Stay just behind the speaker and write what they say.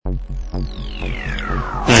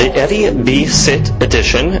The Eddie B. Sit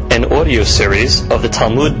edition and audio series of the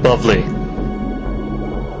Talmud Bavli.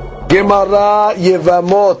 Gemara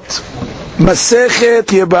Yevamot. Masechet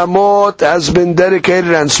Yevamot has been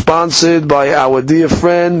dedicated and sponsored by our dear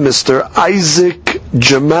friend Mr. Isaac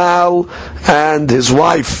Jamal and his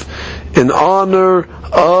wife in honor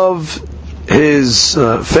of his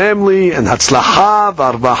family and Hatzlacha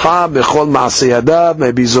v'Arvacha b'chol ma'aseh yadav.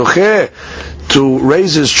 May be zocheh to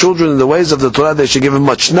raise his children in the ways of the Torah. They should give him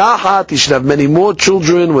much nahat. He should have many more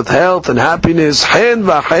children with health and happiness. Chen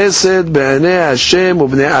v'chesed be'anei Hashem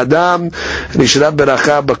u'bnei Adam. And he should have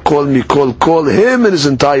beracha b'kol mikol kol. Him and his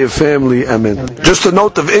entire family. Amen. Just a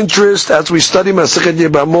note of interest, as we study Masechet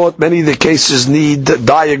Yevamot, many of the cases need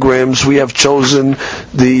diagrams. We have chosen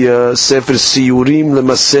the Sefer Shiurim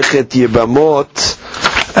leMasechet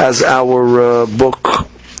Yevamot as our book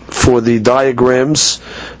for the diagrams,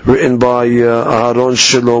 written by Aharon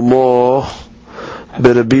Shlomo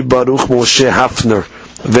Berabi Baruch Moshe Hafner,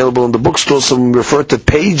 available in the bookstore. So when we refer to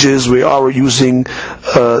pages, we are using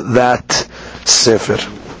that Sefer.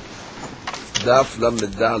 Daf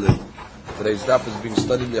Lamed Daled. Today's daf is being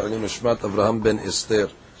studied Le'alim Nishmat Avraham ben Esther.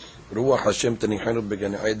 Ruach Hashem Tanichanu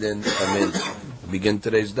Began Eden. Amen. We begin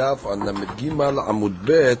today's daf on Lamed Gimal Amud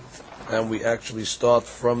Bet, and we actually start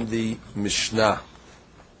from the Mishnah.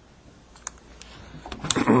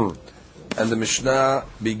 And the Mishnah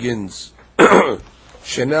begins,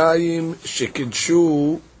 Shenayim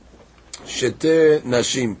shekidshu shete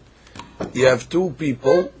nashim. You have two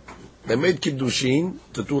people, they made kiddushin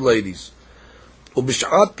to two ladies.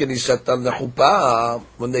 Ubishat kenisatan lechuppah,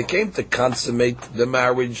 when they came to consummate the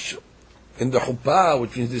marriage in the chuppah,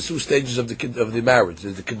 which means the two stages of the marriage.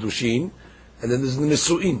 There's the kiddushin, and then there's the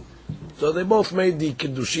nisuin. So they both made the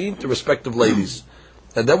kiddushin to respective ladies.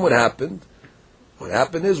 And then what happened? What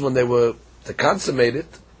happened is, when they were to consummate it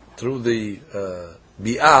through the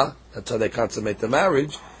bi'ah, that's how they consummate the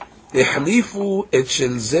marriage, ihlifu et shel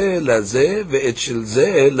zeh lazeh ve'et shel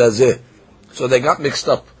zeh lazeh. So they got mixed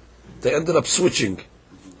up. They ended up switching.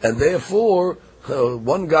 And therefore,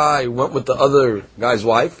 one guy went with the other guy's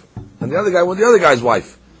wife, and the other guy went with the other guy's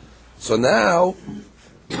wife. So now,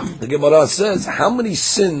 the Gemara says, how many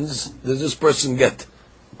sins does this person get?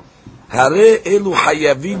 Hare elu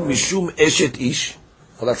hayavim mishum eshet ish.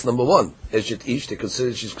 Well, that's number one. Eshet ish,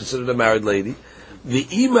 she's considered a married lady. The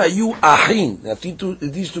ima yu achin. Now, if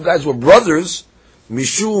these two guys were brothers,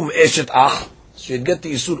 mishum eshet ach, so you'd get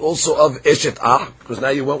the isur also of eshet ach, because now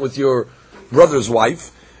you went with your brother's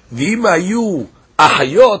wife. The ima yu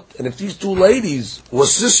achayot, and if these two ladies were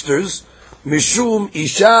sisters, mishum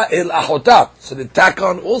isha el achotah, so they tack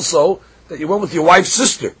on also that you went with your wife's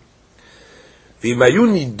sister. V'mayu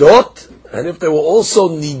nidot, and if they were also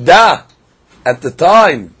nida at the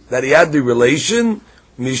time that he had the relation,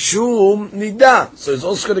 mishum nida, so he's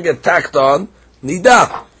also going to get tacked on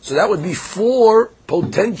nida. So that would be 4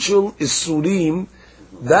 potential isurim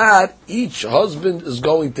that each husband is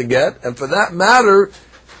going to get, and for that matter,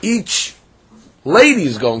 each lady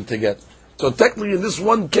is going to get. So technically, in this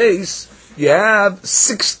one case, you have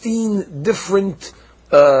 16 different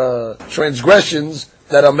transgressions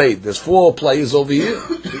that are made. There's 4 players over here.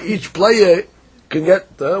 Each player can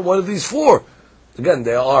get one of these 4. Again,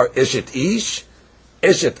 there are Eshet Ish,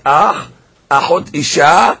 Eshet Ah, Ahot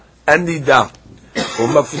Isha, and Nida.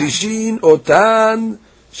 Umafrishin Otan,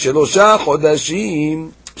 Shelosha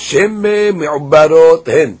Chodashim, Shemme Me'ubarot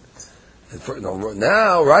Hen.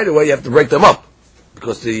 Now, right away, you have to break them up,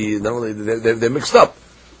 because not only they're mixed up,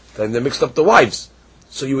 then they mixed up the wives.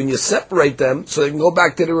 So when you separate them, so they can go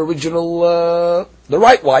back to their original, the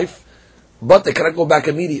right wife, but they cannot go back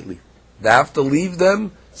immediately. They have to leave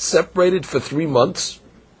them separated for 3 months,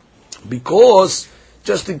 because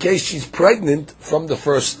just in case she's pregnant from the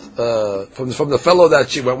first, from the fellow that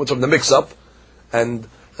she went with, from the mix-up, and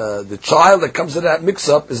the child that comes to that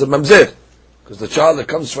mix-up is a mamzer, because the child that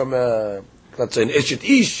comes from, let's say an eshet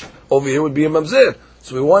ish, over here would be a mamzer.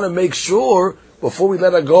 So we want to make sure, before we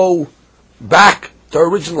let her go back to her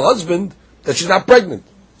original husband, that she's not pregnant.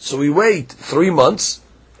 So we wait 3 months.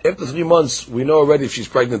 After 3 months, we know already if she's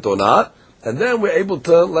pregnant or not, and then we're able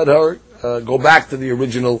to let her go back to the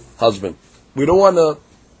original husband. We don't want to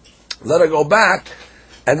let her go back,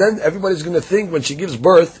 and then everybody's going to think when she gives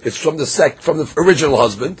birth, it's from the original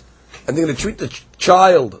husband, and they're going to treat the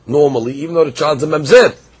child normally, even though the child's a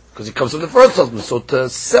mamzer, because he comes from the first husband. So to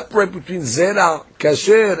separate between zera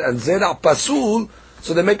kasher and zera pasul,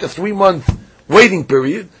 so they make a 3-month waiting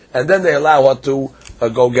period, and then they allow her to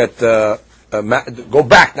go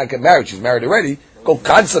back, not get married. She's married already. Go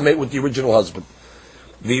consummate with the original husband.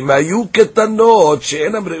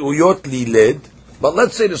 But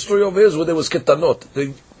let's say the story over here is where there was ketanot.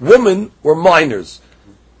 The women were minors.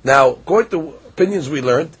 Now, according to opinions we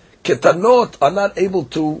learned, ketanot are not able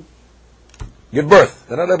to give birth.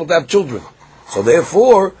 They're not able to have children. So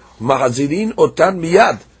therefore, mahazirin otan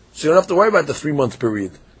miyad. So you don't have to worry about the 3-month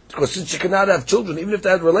period. Because since she cannot have children, even if they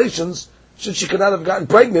had relations, since she cannot have gotten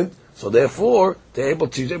pregnant, so therefore,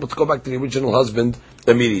 she's able to go back to the original husband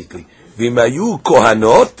immediately. V'mayu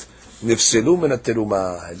kohanot nifselu min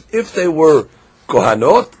teruma. And if they were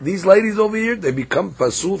kohanot, these ladies over here, they become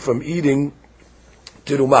pasul from eating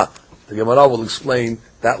teruma. The Gemara will explain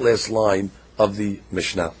that last line of the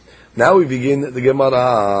Mishnah. Now we begin the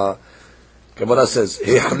Gemara. Gemara says,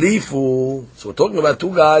 Hehlifu. So we're talking about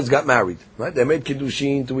two guys got married, right? They made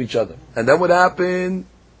kiddushin to each other. And then what happened?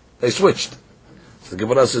 They switched. So the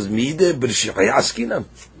Gemara says, Mide b'rishayaskinam.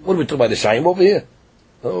 What are we talking about? The Shaim over here?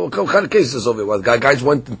 Oh, what kind of cases over here? Guys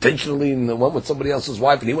went intentionally and went with somebody else's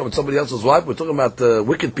wife, and he went with somebody else's wife. We're talking about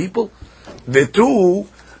wicked people. Vetu,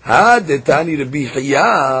 ha-detani Rabbi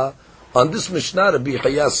Chaya. On this Mishnah, Rabbi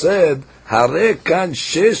Chaya said, Hare kan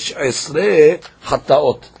shesh esre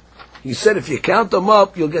hataot. He said if you count them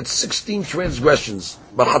up, you'll get 16 transgressions.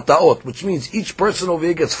 But hataot, which means each person over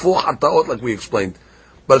here gets 4 hataot, like we explained.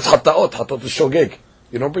 But it's hataot. Hataot is shogeg.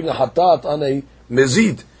 You don't bring a hatat on a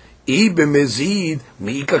mezid. I b'mezid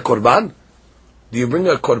mi'ika korban. Do you bring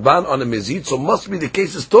a korban on a mezid? So must be the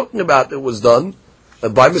case is talking about it was done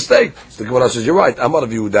by mistake. So the Gemara says, you're right. Amar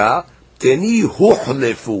Yehuda, teni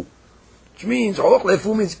huhlefu. Which means,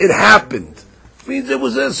 huhlefu means it happened. It means it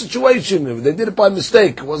was a situation. They did it by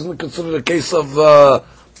mistake. It wasn't considered a case of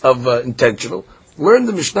intentional. Learn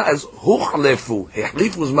the Mishnah as huhlefu.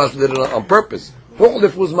 Hehlifu was mashma, did it on purpose.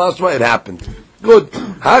 Huhlefu was mashma, it happened. Good. So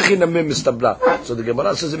the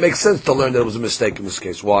Gemara says it makes sense to learn that it was a mistake in this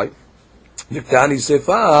case. Why? Because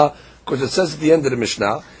it says at the end of the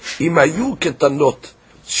Mishnah, Imayu ketanot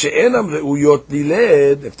she'enam re'uyot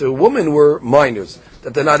liled. If the women were minors,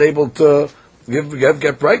 that they're not able to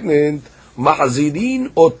get pregnant, mahazirin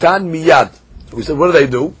otan miyad. So we said, what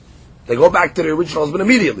do? They go back to the original husband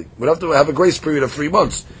immediately. We don't have to have a grace period of 3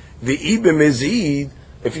 months. The ibemezid.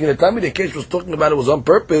 If you're going to tell me the case was talking about it was on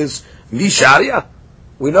purpose, misharia.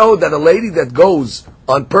 We know that a lady that goes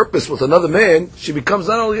on purpose with another man, she becomes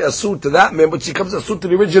not only a suit to that man, but she becomes a suit to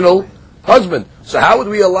the original husband. So how would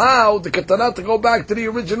we allow the katana to go back to the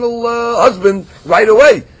original husband right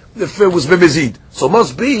away if it was bimizid? So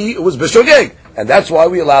must be it was bishogeg, and that's why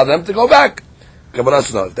we allow them to go back.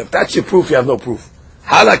 If that's your proof, you have no proof.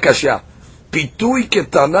 Halakashya pitui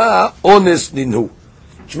ketana ones ninhu.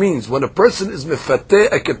 Which means when a person is mefateh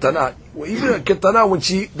a ketana, even a ketana when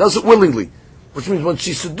she does it willingly, which means when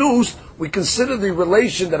she's seduced, we consider the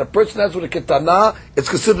relation that a person has with a ketana, it's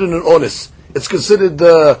considered an honest. It's considered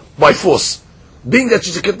by force. Being that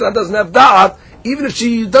she's a ketana doesn't have da'at, even if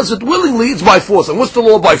she does it willingly, it's by force. And what's the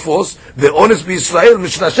law by force? The honest by Yisrael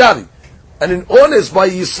mishnashari. And an honest by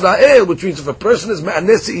Yisrael, which means if a person is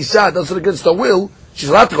ma'anes isha, does it against her will, she's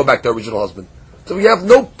allowed to go back to her original husband. So we have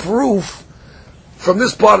no proof from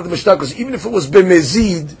this part of the Mishnah, because even if it was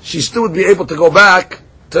b'mezid, she still would be able to go back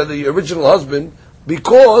to the original husband,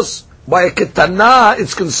 because by a ketana,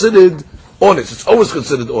 it's considered honest. It's always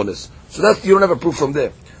considered honest. So that you don't have a proof from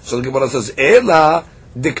there. So the Gemara says, Ela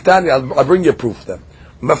diktani, I'll bring you a proof then.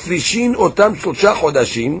 Mafrishin otam shlosha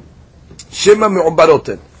chodashim, shema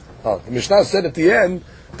me'ubaroten. The Mishnah said at the end,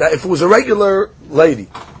 that if it was a regular lady,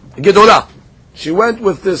 Gedorah, she went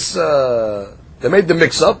with this, they made the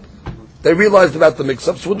mix-up, they realized about the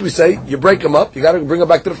mix-up, so what do we say? You break them up, you got to bring her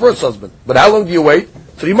back to the first husband. But how long do you wait?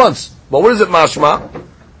 3 months. But what is it, mashma?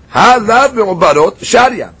 Hadav me'ubarot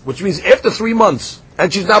sharia, which means after 3 months,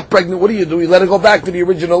 and she's not pregnant, what do? You let her go back to the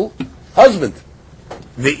original husband.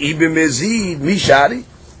 Ve'i b'mezid mishari.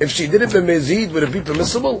 If she did it b'mezid, would it be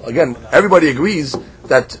permissible? Again, everybody agrees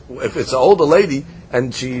that if it's an older lady,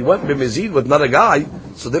 and she went b'mezid with another guy,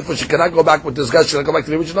 so therefore she cannot go back with this guy, she cannot go back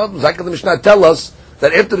to the original husband. How can the Mishnah tell us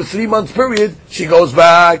that after the 3 month period, she goes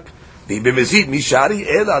back? So therefore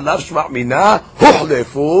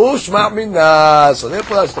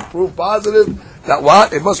that's the proof positive that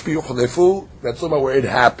what? It must be yuhlefu. That's about where it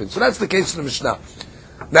happened. So that's the case in the Mishnah.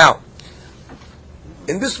 Now,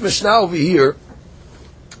 in this Mishnah over here,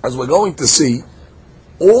 as we're going to see,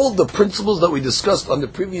 all the principles that we discussed on the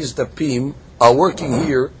previous dapim are working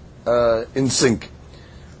here in sync.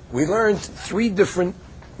 We learned 3 different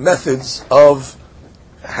methods of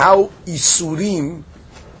how isurim,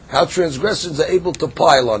 how transgressions are able to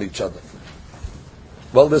pile on each other.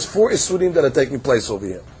 Well, there's 4 isurim that are taking place over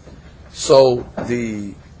here. So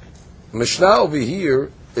the Mishnah over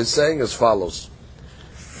here is saying as follows.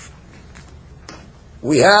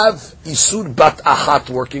 We have Isur Bat Achat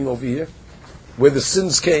working over here, where the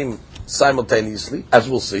sins came simultaneously, as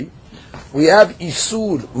we'll see. We have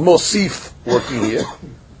Isur Mosif working here.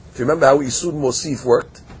 If you remember how Isur Mosif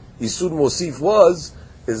worked, Isur Mosif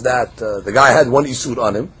is that the guy had one Isur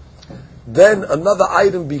on him, then another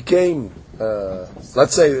item became,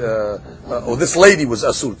 let's say, this lady was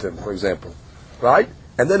Asur to him, for example, right?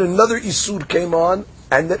 And then another Isur came on,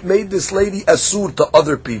 and that made this lady Asur to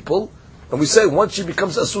other people. And we say once she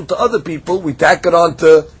becomes Asur to other people, we tack it on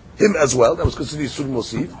to him as well. That was considered Isur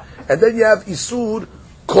Mosif. And then you have Isur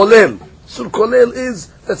Kolel. Isur Kolel is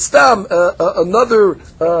that stam, another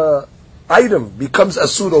item becomes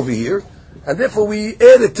Asur over here, and therefore we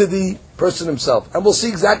add it to the person himself. And we'll see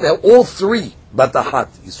exactly how all three, Batahat,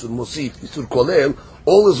 Isur Mosif, Isur Kolel,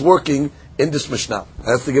 all is working in this Mishnah.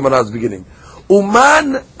 That's the Gemara's beginning.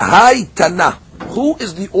 Uman Haytana. Who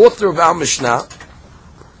is the author of our Mishnah?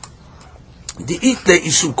 The Itle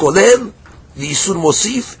Isur Kolel, the Isur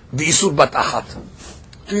Mosif, the Isur Batahat.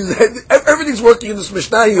 Everything's working in this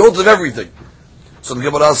Mishnah. He holds of everything. So the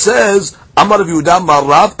Gemara says, Amar Rabbi Yehuda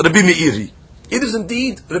Marav Rabbi Meiri. It is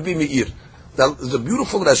indeed Rabbi Meir. Now, there's a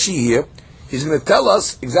beautiful Rashi here. He's going to tell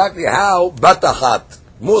us exactly how Batachat,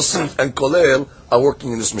 Mosif, and Kolel are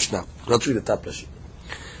working in this Mishnah. Let's read the top Rashi.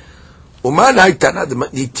 Uman haytana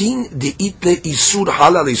nitin deitle isur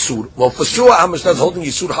halal isur. Well, for sure, our Mishnah is holding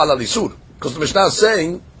isur halal isur, because the Mishnah is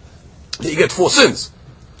saying that you get 4 sins.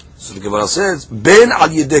 So the Gemara says, Ben al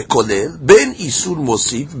yedei kolel, Ben isur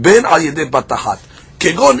mosif, Ben al yedei batachat.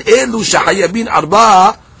 Kegon elu shahayabin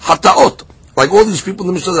arba hataot. Like all these people in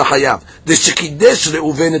the Mishnah are hayav. The shekidesh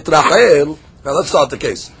Reuven et Rachel. Now let's start the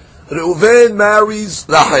case. Reuven marries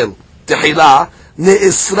Rachel. Tehila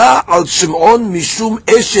ne'esra al Shimon mishum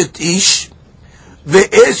eshet ish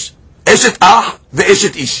eshet ach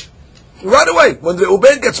ve'eshet ish. Right away, when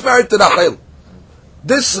Reuven gets married to Rachel,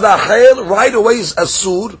 this Rachel right away is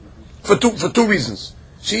asur for two reasons.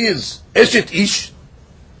 She is eshet ish,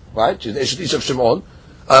 right? She's eshet ish of Shimon,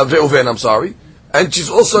 Reuven, I'm sorry, and she's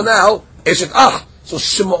also now eshet ach. So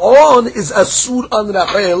Shimon is asur on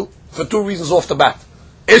Rachel for 2 reasons off the bat.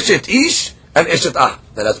 Eshet ish and eshet ach.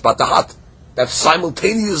 That's batahat. That's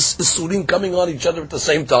simultaneous isurim coming on each other at the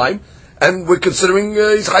same time, and we're considering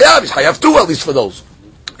he's hayav. He's hayav 2 at least for those.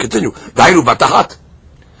 Continue. Dairu batahat.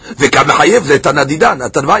 V'kam hayev letanadidan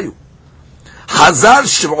atarvayu. Hazar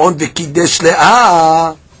Shimon v'kidesh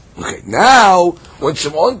le'ah. Okay, now when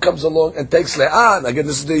Shimon comes along and takes le'ah, and again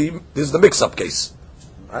this is the mix-up case,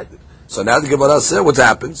 right? So now the Gemara says what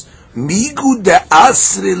happens. Migu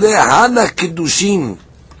de'asri le'hana kedushin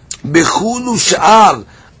bechulu sha'ar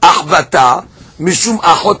achvata mishum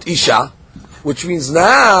achot isha, which means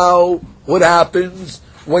now what happens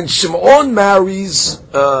when Shimon marries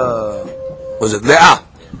was it Leah?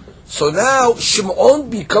 So now Shimon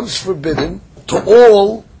becomes forbidden to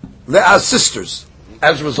all Leah's sisters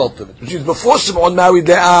as a result of it. Which means before Shimon married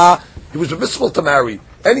Leah, he was permissible to marry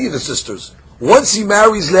any of the sisters. Once he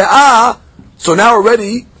marries Leah, so now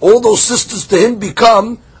already all those sisters to him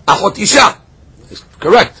become Achot Isha.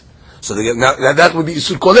 Correct. So now that would be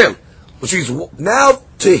Isur Kolel. Which means now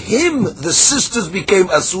to him the sisters became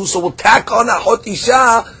Asur, so we'll tack on Achot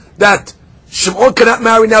Isha that Shimon cannot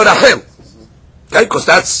marry now Rachel. Okay, because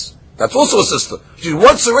that's also a sister. Which means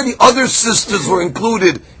once already other sisters were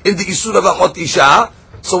included in the Isur of Achot Isha,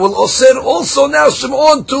 so we'll also now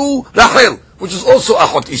Shimon to Rachel, which is also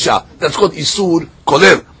Achot Isha. That's called Isur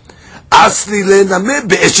Kolel. Asli lename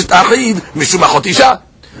be'eshet achiv mishum Achot Isha.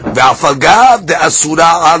 Ve'afagav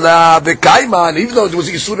de'asura ala be'kaiman. Even though there was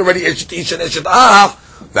Isur already, Eshet Ish and Eshet Ach,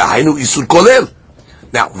 ve'hainu Isur Kolel.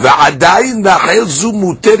 Now, ve'adayin Rachel zu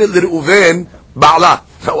muteret l'Reuven ba'ala.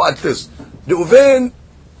 Now watch this. Reuven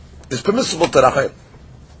is permissible to Rachel.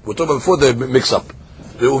 We're talking about before the mix-up.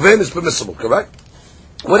 Reuven is permissible, correct?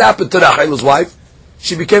 What happened to Rachel's wife?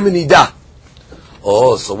 She became a Nida.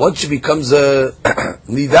 Oh, so once she becomes a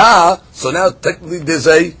Nida, so now technically there's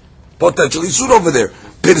a potential Isur over there.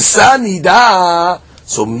 Pirsa Nida.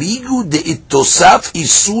 So migu de itosaf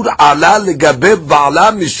Isur ala legabe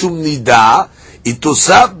ba'ala mishum Nida.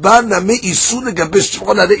 Itosaf ba name Isur legabe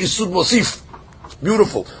Shimon ale Isur Mosif.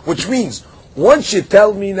 Beautiful. Which means, once you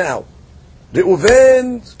tell me now,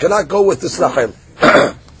 Reuven cannot go with this Rachel.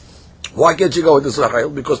 Why can't you go with this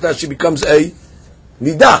Rachel? Because now she becomes a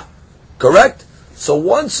Nida. Correct? So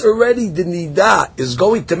once already the Nida is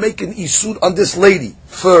going to make an Isur on this lady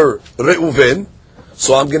for Reuven,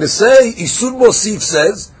 so I'm going to say, Isur Mosif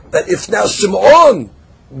says, that if now Shimon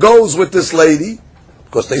goes with this lady,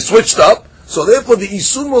 because they switched up, so therefore the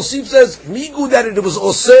Isur Mosif says, Migu that it was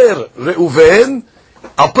Oser Reuven,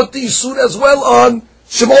 I'll put the Isur as well on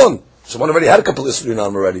Shimon. So one already had a couple of Isurin on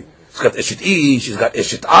him already. She's got Ishit I, she's got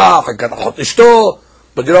Ishit Ach, I got Hot Ishto.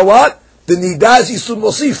 But you know what? The Nida is Isur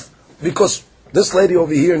Mosif. Because this lady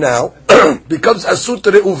over here now becomes Asur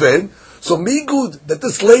to Reuven. So me good that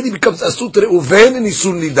this lady becomes Asur to Reuven in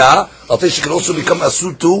Isur Nida. I'll think she can also become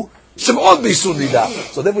Asur to Shimon Isur Nida.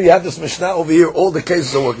 So then we have this Mishnah over here, all the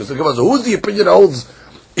cases are working. So who's the opinion that holds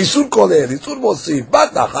Isur Koler, Isur Mosif,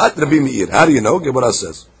 Bat Nachat, Rabbi Meir? How do you know? Gemara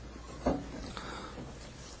says.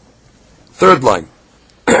 Third line.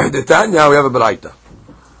 The Tanya, we have a Baraita.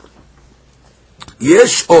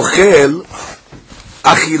 Yesh ochel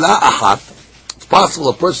achila achat. It's possible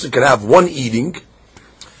a person can have one eating.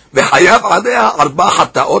 V'hayav alea arba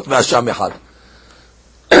hataot v'asham echad.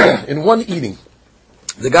 In one eating,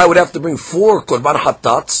 the guy would have to bring 4 korban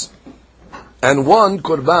hatats and 1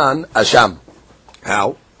 korban asham.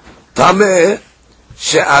 How? Tameh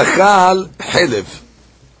she'achal helev.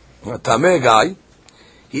 A tameh guy,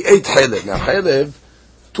 he ate helev. Now helev,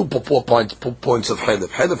 2 points of helev.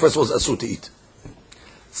 Helev first of all is asur to eat.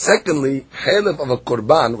 Secondly, helev of a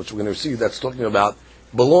korban, which we're going to see that's talking about,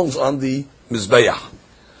 belongs on the mizbeach.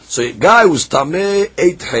 So a guy who's tameh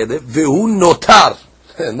ate helev, vehu notar.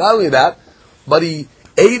 Not only that, but he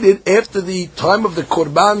ate it after the time of the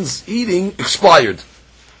korban's eating expired.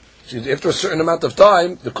 So after a certain amount of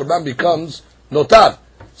time, the korban becomes notar.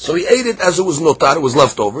 So he ate it as it was notar, it was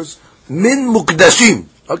leftovers. Min mukdashim.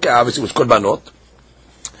 Okay, obviously it was korbanot.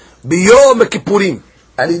 Biyom kippurim.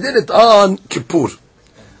 And he did it on Kippur.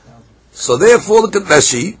 So therefore, look at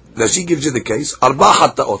Rashi. Rashi gives you the case. Arba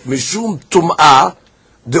hataot. Mishum tum'ah.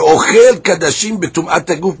 The ochel kadashim betum'at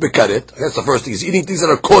taguf bekaret. That's the first thing. He's eating things that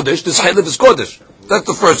are kodesh. This helev is kodesh. That's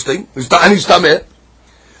the first thing. And he's tameh.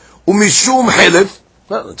 Umishum helev.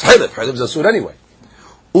 Well, it's helev. Helev is asur anyway.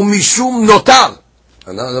 Umishum notar.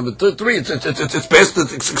 And now number 3, it's past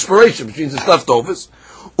its expiration, which means it's leftovers.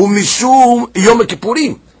 Umishum yom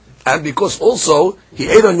kippurim. And because also he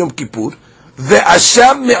ate on Yom Kippur, the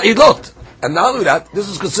asham me'ilot. And not only that, this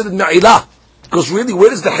is considered me'ilah. Because really,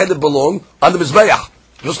 where does the helev belong? On the mizbeach.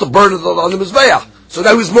 Just to burn it on the mizbeach. So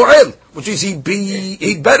now he's mo'el, which is he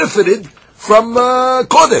benefited from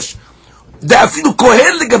kodesh. The afilu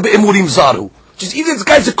kohen legabe emurim zaru. Which is even this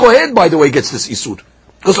guy's a kohen, by the way, gets this isur.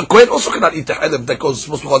 Because a kohen also cannot eat the helev that goes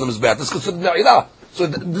supposed to be on the mizbeach. This is considered me'ilah. So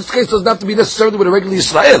this case doesn't have to be necessarily with a regular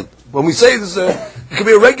Israel. When we say this, it can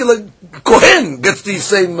be a regular kohen gets the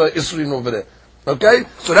same isurin over there. Okay,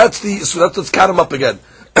 so let's count him up again.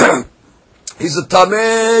 He's a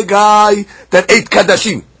tameh guy that ate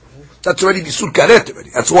kadashim. That's already isur karet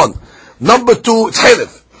already. That's 1. Number 2, it's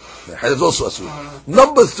helev. Helev is also asur.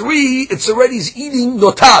 Number 3, it's already he's eating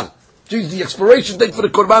notar. Geez, the expiration date for the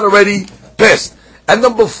korban already passed. And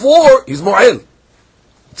number 4, he's mo'el.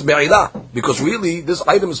 It's me'ilah, because really this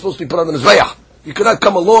item is supposed to be put on the mizbeach. You cannot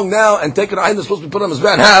come along now and take an item that's supposed to be put on the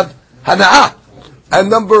mizbeach and have hana'ah. And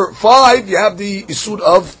number 5, you have the isur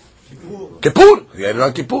of Kippur. You had it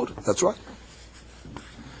on Kippur. That's right.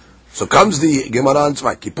 So comes the Gemara and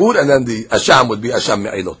right, Kippur, and then the asham would be asham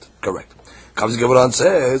me'ilot. Correct. Comes the Gemara and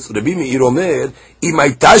says, Rabbi Meir Omer,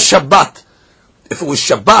 imayta Shabbat. If it was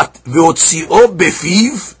Shabbat, ve'otzio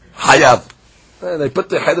befiv hayav. And they put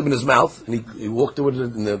the helev in his mouth, and he walked with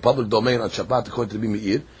it in the public domain on Shabbat, according to Rabbi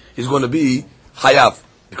Meir. He's going to be hayav,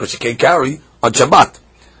 because he can't carry on Shabbat.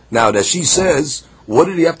 Now, that she says, what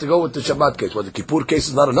did he have to go with the Shabbat case? Well, the Kippur case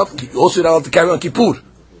is not enough. Also, you're not allowed to carry on Kippur.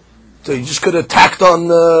 So he just could have tacked on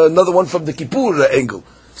another one from the Kippur angle.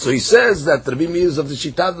 So he says that the Rabbi Meir is of the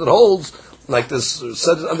Shita that holds, like this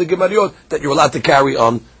says on the Gemariot, that you're allowed to carry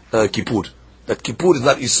on Kippur. That Kippur is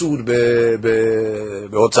not Isur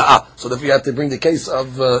be'hotza'ah. So therefore you have to bring the case of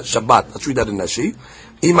Shabbat. Let's read that in Rashi.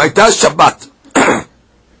 Imayta Shabbat.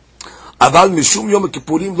 Aval mishum yom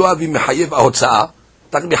kippurim lo avi mechayev ahotza'ah.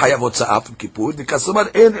 Tak mechayev hotza'ah from Kippur. The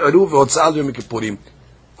Kasamar en eruv hotza'ah yom kippurim.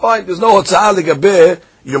 Fine, there's no hotza'ah legabe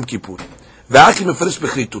Yom Kippur. Ve'achim mefresh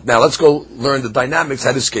bechritut. Now let's go learn the dynamics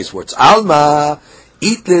how this case works. Alma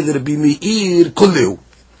itle l'Rabbi Meir kullehu.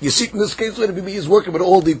 You see, in this case, Rabbi Meir is working with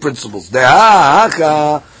all the principles.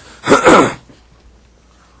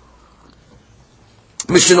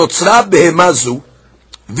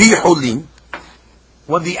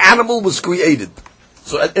 When the animal was created,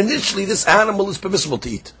 so initially this animal is permissible to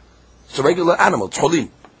eat. It's a regular animal, it's cholim.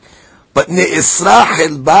 But off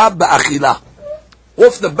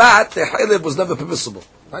the bat, the helev was never permissible.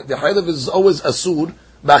 Right? The helev is always asur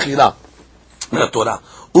ba'achila.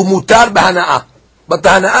 Umutar b'hana'ah. But the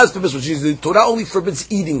hana'ah is permissible, which is the Torah only forbids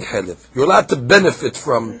eating helev. You're allowed to benefit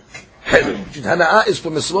from helev. Hana'ah is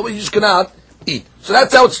permissible, but you just cannot eat. So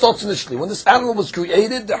that's how it starts initially. When this animal was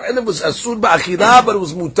created, the helev was asur ba'achila, but it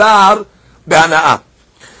was mutar b'hana'ah.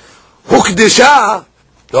 Hukdesha.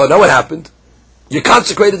 No, what happened? You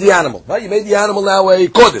consecrated the animal, right? You made the animal now a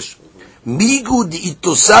kodesh. Migu di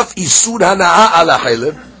itosaf isur hana'a ala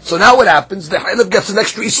chaylev. So now what happens? The chaylev gets an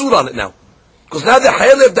extra isur on it now. Because now the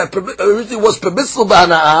chaylev that originally was permissible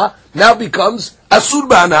b'hana'a now becomes asur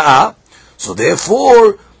b'hana'a. So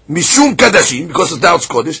therefore, mishum kadashim, because it's now it's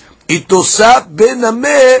kodesh, itosaf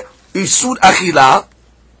benameh isur achila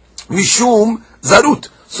mishum zarut.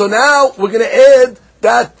 So now we're going to add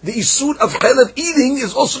that the isur of chaylev eating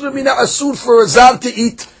is also going to be now asur for a zar to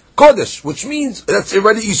eat kodesh, which means that's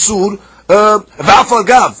already isur v'afal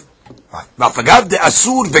gav. V'afal gav de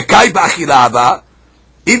asur v'kai b'achila haba,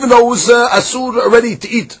 even though it was asur already to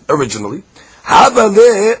eat originally. Hava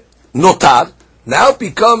le notar, now it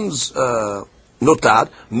becomes notar.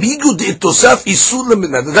 Migu di itosaf isur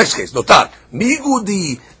now the next case, notar. Migu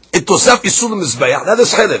di itosaf isur lemizbeach. Now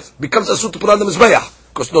this chaylev becomes asur to put on the mizbeach.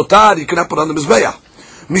 Because notar, you cannot put on the mizbeach.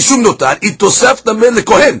 Mishum notar, itosef tameh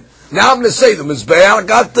lekohen. Now I'm going to say the mizbeach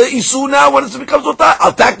got the isur now when it becomes notar.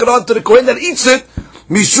 I'll tack it on to the kohen that eats it.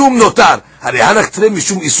 Mishum notar. Harihanach tre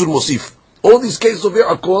mishum isur mosif. All these cases over here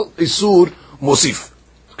are called isur mosif.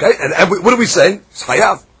 Okay? And what are we saying? It's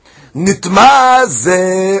chayav. Nitma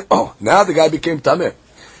ze. Oh, now the guy became tameh.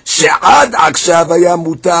 She'ad akshav haya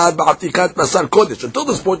mutar ba'atikat basar kodesh. Until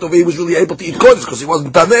this point over here, he was really able to eat kodesh because he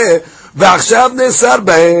wasn't tameh. Ve'akshav nesar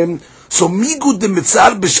behem. So migu de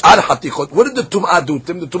mitzar b'sh'ar hatichot. What did the tum'ah do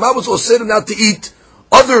to him? The tum'ah was osir now to eat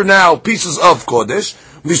other now pieces of kodesh.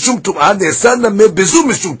 Mishum tum'ah nesar nameh bezu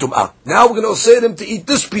mishum tum'ah. Now we're going to osir him to eat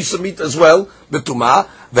this piece of meat as well. The tum'ah.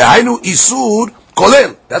 Ve'hainu isur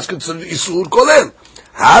kolel. That's considered isur kolel.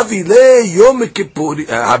 Havile Yom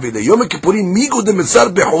Kippurim, migu de mitzar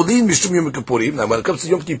beholin mishum Yom Kippurim. Now when it comes to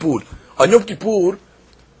Yom Kippur, on Yom Kippur,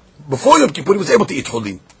 before Yom Kippur, he was able to eat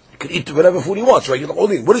holin. He could eat whatever food he wants, regular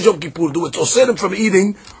holin. What does Yom Kippur do? It's osir him from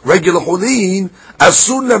eating regular holin,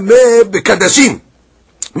 asur nameh bekadashim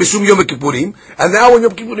mishum Yom Kippurim. And now when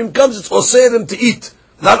Yom Kippurim comes, it's osir him to eat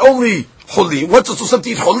not only holin. Once it's osir to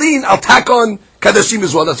eat holin, I'll tack on kadashim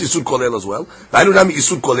as well. That's isur kolel as well. V'aynu nami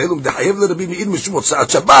isur kolel. U'mdechayev l'Rabbi Meir mishum hotza'at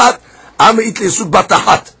Shabbat. Ama it le'isur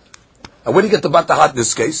batahat. And where do you get the batahat in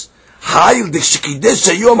this case? Hayil de'shikidesh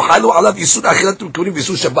hayom halu alav isur achilat u'kurim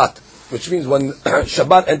v'isur Shabbat. Which means when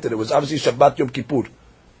Shabbat entered, it was obviously Shabbat Yom Kippur.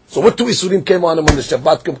 So what two isurim came on him when the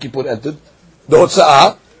Shabbat Yom Kippur entered? The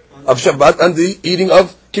hotza'ah of Shabbat and the eating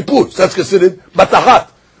of Kippur. So that's considered batahat.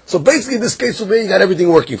 So basically, in this case over here, you got everything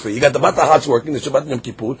working for you. You got the batahats working, the Shabbat Yom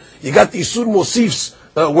Kippur. You got the Isur Mosifs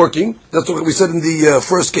working. That's what we said in the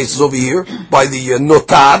first cases over here, by the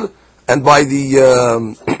notar and by the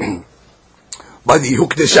by the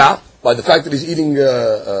hukdesha, by the fact that he's eating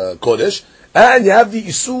kodesh. And you have the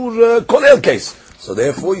Isur kolel case. So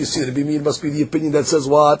therefore, you see, Rabbi Meir must be the opinion that says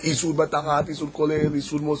what? Isur batahat, Isur kolel,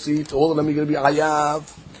 Isur Mosif, all of them are going to be ayav.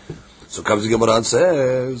 So comes the Gemara and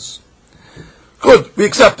says, good, we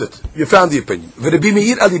accept it. You found the opinion.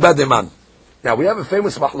 Now we have a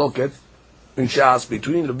famous mahloket in Shas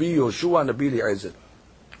between Rabbi Yoshua and Rabbi Eliezer.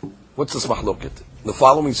 What's this mahloket? The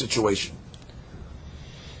following situation.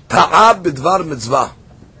 Ta'ab b'dvar mitzvah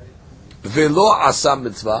velo asa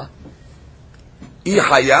mitzvah I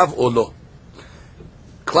hayav or lo.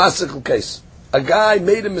 Classical case. A guy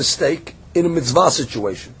made a mistake in a mitzvah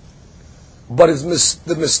situation. But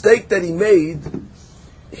the mistake that he made,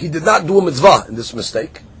 he did not do a mitzvah in this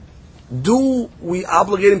mistake. Do we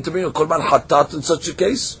obligate him to bring a korban hatat in such a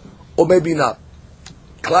case? Or maybe not?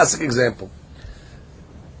 Classic example.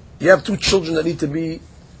 You have two children that need to be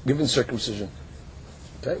given circumcision.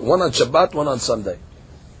 Okay? One on Shabbat, one on Sunday.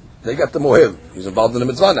 They got the mohil. He's involved in the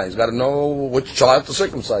mitzvah now. He's got to know which child to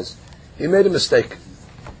circumcise. He made a mistake.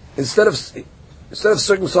 Instead of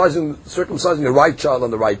circumcising the right child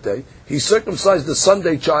on the right day, he circumcised the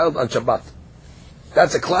Sunday child on Shabbat.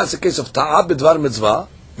 That's a classic case of ta'ab b'dvar mitzvah,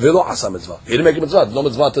 velo asa mitzvah. He didn't make a mitzvah. No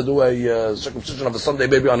mitzvah to do a circumcision of a Sunday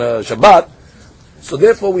baby on a Shabbat. So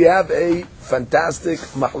therefore we have a fantastic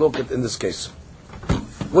mahloket in this case.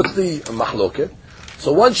 What's the mahloket?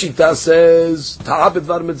 So one shita says, ta'ab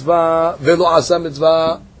b'dvar mitzvah, velo asa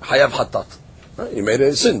mitzvah, hayav hatat. You made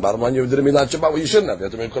a sin. Bottom line, you did a milah Shabbat, what you shouldn't have. You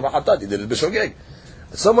had to make korban hatat. You did it b'shogeg.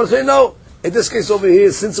 Someone say, no, in this case over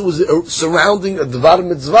here, since it was surrounding a dvar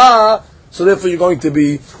mitzvah, so therefore you're going to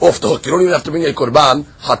be off the hook. You don't even have to bring a korban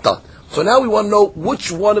hatat. So now we want to know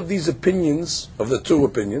which one of these opinions, of the two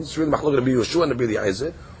opinions, really Machlok Rabbi Yoshua and Rabbi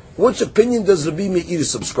Eliezer, which opinion does Rabbi Meir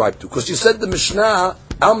subscribe to? Because you said the Mishnah,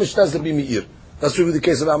 our Mishnah is Rabbi Meir. That's really the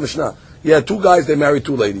case of our Mishnah. You had two guys, they married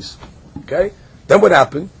two ladies. Okay? Then what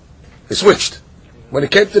happened? They switched. When it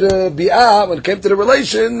came to the bi'ah, when it came to the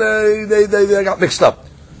relation, they got mixed up.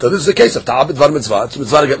 So this is the case of ta'ab b'dvar mitzvah. It's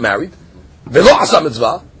mitzvah to get married. velo asa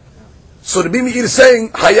mitzvah. So Rabbi Meir is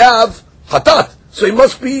saying hayav hatat. So he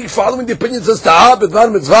must be following the opinion that says ta'ah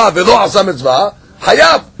b'dvar mitzvah velo asa mitzvah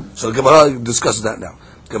hayav. So the Gemara discusses that now.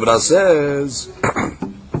 The Gemara says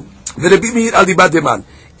v'Rabbi Meir alibad deman.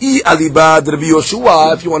 Alibad Rabbi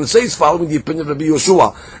Yoshua, if you want to say he's following the opinion of Rabbi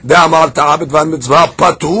Yoshua, De'amar ta'ah b'dvar mitzvah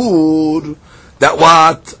patur. That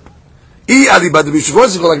what? Alibad Rabbi Yoshua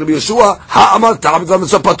is like Rabbi Yoshua. Ha'amar ta'ah b'dvar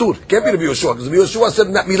mitzvah patur. Can't be Rabbi Yoshua, because Rabbi Yoshua said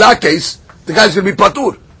in that milah case, the guy's going to be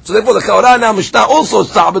patur. So therefore, the Chaura now Mishnah also is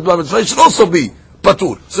ta'ah b'dvar mitzvah. It should also be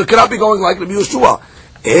patur. So it cannot be going like Rabbi Yoshua.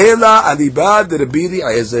 Ela alibad Rabbi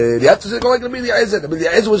Eliezer. You have to say go like Rabbi Eliezer. Rabbi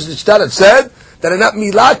Eliezer was the shtar that said that in that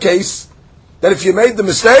milah case, that if you made the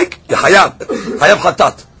mistake, you hayav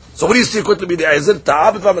chatat. So what do you see according to Rabbi Eliezer?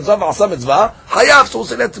 Ta'ah b'dvar mitzvah v'asa mitzvah hayav. So we'll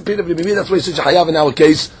say that's the opinion of Rabbi Meir. That's why he says hayav in our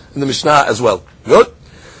case in the Mishnah as well. Good.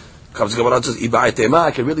 Comes the Gemara and says iba'ay tema.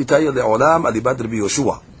 I can really tell you the olam alibad Rabbi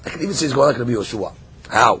Yoshua. I can even say it's going like Rabbi Yoshua.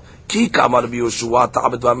 How? Ki kama Rabbi Yoshua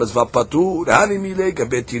ta'ah b'dvar mitzvah patur. Hani milei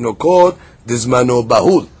gabet tinokot dizmano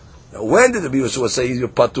bahul. Now, when did Rabbi Yoshua say you're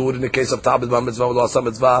patur in the case of ta'ah b'dvar mitzvah v'asa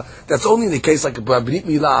mitzvah? That's only in the case like a brit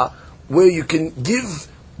milah, where you can give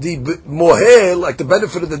the mohel, like the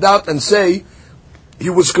benefit of the doubt, and say he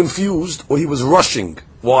was confused or he was rushing.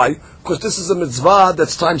 Why? Because this is a mitzvah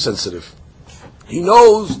that's time sensitive. He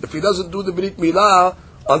knows if he doesn't do the brit milah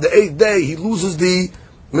on the 8th day, he loses the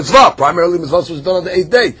mitzvah. Primarily, mitzvah was done on the 8th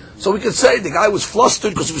day. So we could say the guy was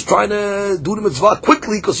flustered because he was trying to do the mitzvah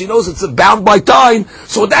quickly because he knows it's bound by time.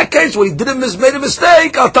 So in that case, when he didn't made a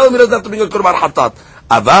mistake, I'll tell him he doesn't have to bring a korban hatat.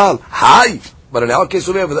 Aval, hi. But in our case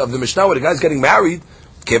of the Mishnah, where the guy's getting married,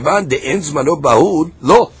 kevan de'enz mano bahul,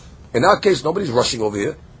 lo. In our case, nobody's rushing over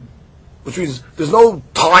here. Which means there's no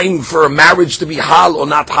time for a marriage to be hal or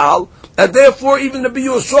not hal. And therefore, even the Rabbi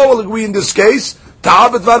Yoshua will agree in this case, ta'ah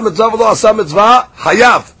b'dvar mitzvah v'lo asa mitzvah,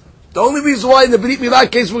 hayav. The only reason why in the Brit Milah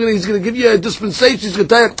case he's going to give you a dispensation, he's going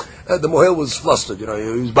to tell you, the mohel was flustered, he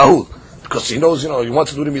was bahul. Because he knows, he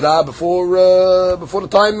wants to do the Milah before the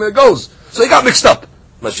time goes. So he got mixed up.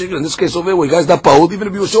 Mashiach, in this case over here, where the guy's not bahul, even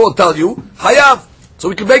Rabbi Yoshua will tell you, hayav. So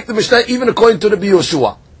we can make the Mishnah even according to Rabbi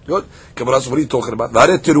Yoshua. Good? What are you talking about?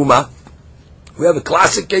 We have a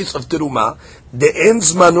classic case of teruma, the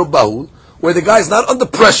ends manu bahul, where the guy is not under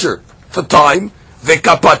pressure for time,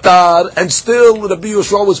 vekapatar, and still Rabbi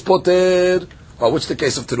Yoshua was poter. Well, what's the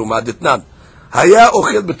case of teruma? Ditnan. Haya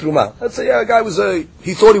ochel betruma. Let's say a guy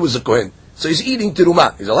he thought he was a kohen, so he's eating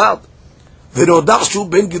teruma. He's allowed. V'rodachshu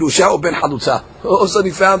ben girusha or ben halutza. All of a sudden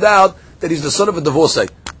he found out that he's the son of a divorcee.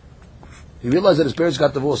 He realized that his parents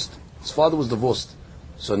got divorced. His father was divorced.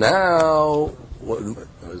 So now,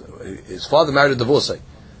 his father married a divorcee.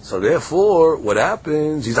 So therefore, what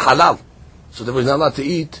happens? He's a halal. So therefore he's not allowed to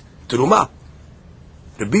eat teruma.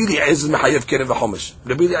 Rabbi Eliezer mechayev kerev v'chomesh.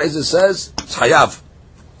 Rabbi Eliezer says, it's hayav.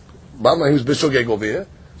 Bama, he was bishogeg over here.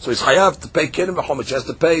 So he's hayav to pay kerev v'chomesh. He has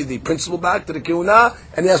to pay the principal back to the kehuna,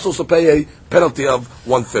 and he has to also pay a penalty of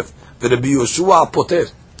 1/5. The Rabbi Yoshua poter.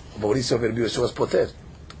 But what do you say? Rabbi Yoshua is poter.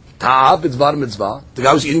 Ta'ah b'dvar mitzvah. The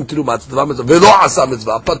guy was eating teruma. It's dvar mitzvah. V'lo asa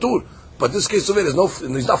mitzvah. Patur. But this case of it,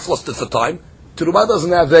 he's not flustered for time. Teruma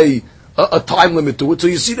doesn't have a time limit to it. So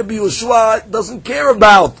you see, the Rabbi Yoshua doesn't care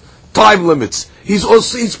about time limits. He's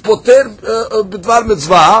poter b'dvar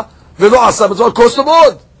mitzvah. V'lo asa mitzvah. Across the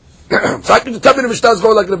board. So I can tell me the Mishnah is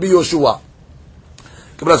going like Rabbi Yoshua.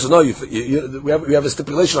 So no, we have a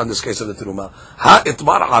stipulation on this case of the teruma. Ha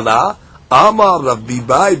itmar ala. Amar Rabbi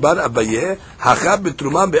Bai bar Abaye hachab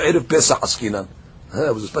betruma be'erev Pesach askinan.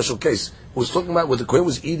 It was a special case. It was talking about where the Kohen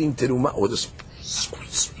was eating teruma, or this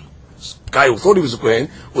guy who thought he was a Kohen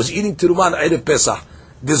was eating teruma on erev Pesach.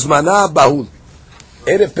 Dizmana bahul.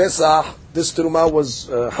 Erev Pesach, this teruma was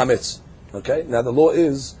hametz. Okay. Now the law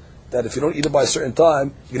is that if you don't eat it by a certain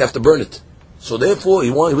time, you're gonna have to burn it. So therefore,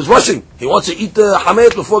 he was rushing. He wants to eat the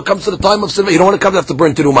hametz before it comes to the time of Sivah. You don't want to come and have to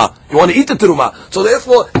burn teruma. You want to eat the teruma. So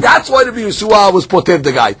therefore, that's why Rabbi Yeshua was poter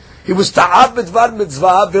the guy. He was ta'ah b'dvar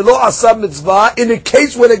mitzvah, velo asa mitzvah, in a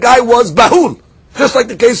case where the guy was bahul. Just like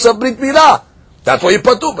the case of Brit Milah. That's why you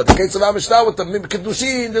patu. But the case of Amishna with the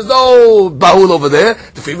Kiddushin, there's no bahul over there.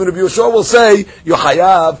 The famous Rabbi Yeshua will say, you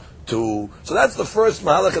hayav to. So that's the first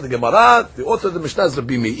mahalach of the Gemara. The author of the Mishnah is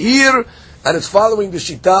Rabbi Meir. And it's following the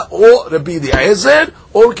Shita or Rabbi Eliezer,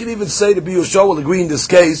 or we can even say Rabbi Yoshua will agree in this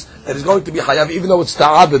case that it's going to be Hayav, even though it's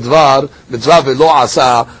Ta'ah b'dvar, mitzvah v'lo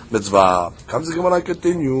asa mitzvah. Comes the Gemara and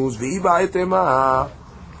continues, V'iba etema.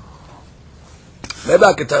 Maybe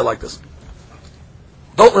I can tell you like this.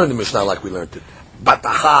 Don't learn the Mishnah like we learned it.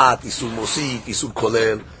 Batachat, Isur Mosik, Isur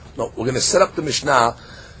Kolel. No, we're going to set up the Mishnah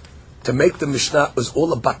to make the Mishnah is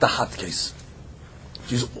all a Batachat case.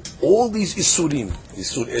 She's all these isurim.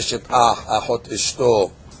 Isur eshet achot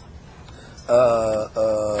ishto.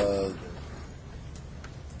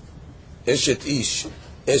 Eshet ish,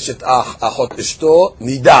 eshet achot ishto,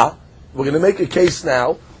 nida. We're going to make a case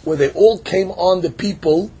now where they all came on the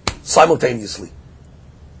people simultaneously.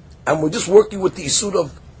 And we're just working with the isur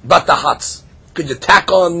of batahats. Could you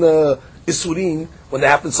tack on isurim when they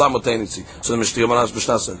happen simultaneously? So the Gemara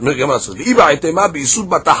says,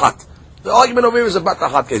 the argument over here is a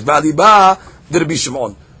batahat case.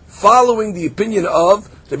 Following the opinion of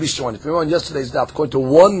Rabbi Shimon. If you remember on yesterday's daf, according to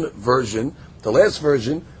one version, the last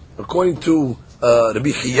version, according to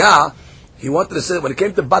Rabbi Chia, he wanted to say that when it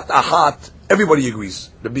came to batahat, everybody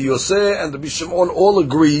agrees. Rabbi Yosef and Rabbi Shimon all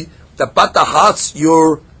agree that batahats,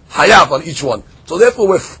 you're hayav on each one. So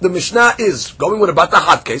therefore, if the Mishnah is going with a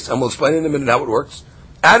batahat case, and we'll explain in a minute how it works,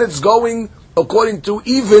 and it's going according to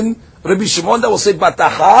even Rabbi Shimon that will say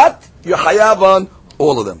batahat, you're hayav on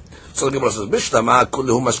all of them. So the Gemara says, Mishnah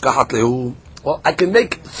kulluhu mashkahat lehu. Well, I can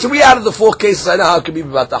make 3 out of the 4 cases I know how it can be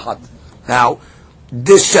batahat. How?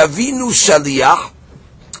 Deshavinu shaliyah,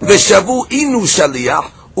 veshavu inu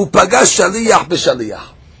shaliyah, upaga shaliyah b'shaliyah.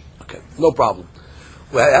 Okay, no problem.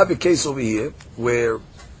 Well, I have a case over here where,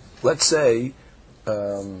 let's say,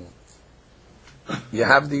 you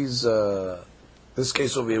have these, this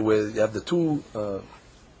case over here where you have the 2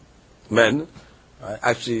 men,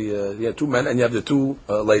 actually, you have 2 men and you have the 2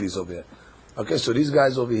 ladies over here. Okay, so these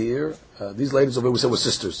guys over here, these ladies over here, we said were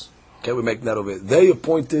sisters. Okay, we're making that over here. They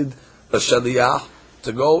appointed a shaliyah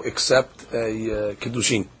to go accept a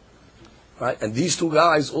kiddushin. Right? And these 2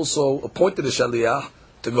 guys also appointed a shaliyah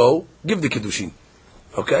to go give the kiddushin.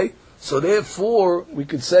 Okay? So therefore, we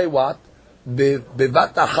could say what?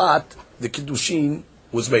 Bevat achat, the kiddushin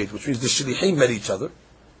was made, which means the shlichim met each other.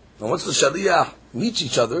 And once the shaliyah meets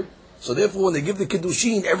each other, so therefore when they give the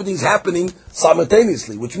kiddushin, everything's happening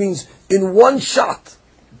simultaneously, which means in one shot,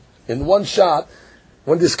 when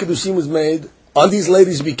this kiddushin was made, all these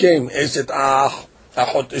ladies became eshet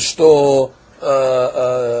achot ishto,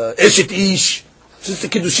 eshet ish, since the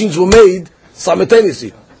kiddushins were made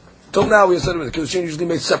simultaneously. Till now we said the kiddushin usually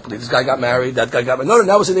made separately. This guy got married, that guy got married. No,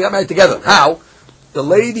 now we're saying they got married together. How? The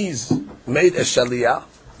ladies made a shaliyah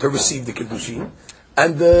to receive the kiddushin,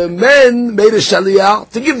 and the men made a shaliyah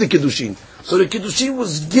to give the kiddushin. So the kiddushin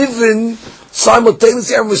was given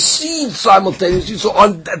simultaneously and received simultaneously. So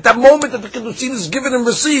at that moment that the kiddushin is given and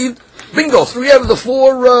received, bingo, 3 out of the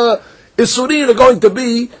 4 isurim are going to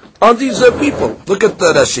be on these people. Look at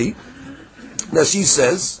Rashi. Rashi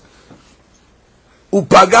says,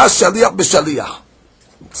 "Upaga shaliyah b'shaliyah."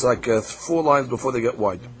 It's like 4 lines before they get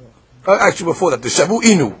wide. Actually, before that, the shavu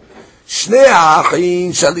inu shnei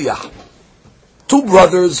achin shaliyah. 2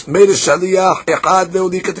 brothers made a shaliyah. Echad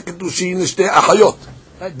leolikat kiddushin l'shtei achayot.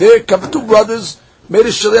 There, 2 brothers made a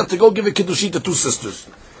shaliyah to go give a kiddushin to 2 sisters.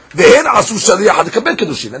 Vehen asu shaliyah lekabel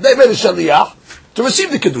kiddushin, and they made a shaliyah to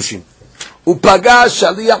receive the kiddushin. Upaga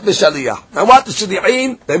shaliyah b'shaliyah. And what the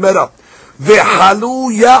shaliyin? They met up.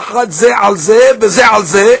 Vehalu yachad ze al ze b'ze al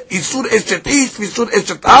ze isur eshet ish v'isur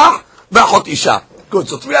eshet ach v'achot isha. Good.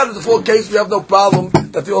 So 3 out of the 4 cases we have no problem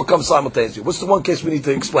that they all come simultaneously. What's the one case we need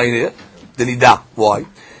to explain here? The nida. Why?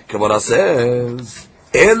 Gemara says,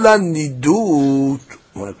 Ela nidut.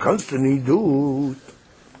 When it comes to nidut,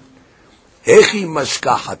 hechi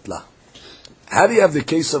mashkahat la. How do you have the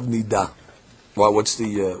case of nida? Why? What's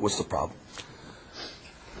the problem?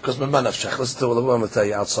 Because listen to what I'm going to tell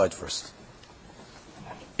you outside first.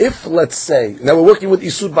 If, let's say, now we're working with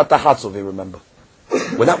isur batahats over here, remember.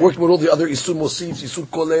 We're not working with all the other isur mosifs, isur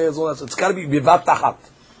kolez, all that. So it's got to be bivatahat.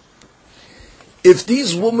 If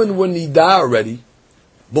these women were nida already,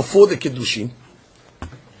 before the kiddushin,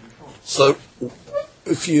 so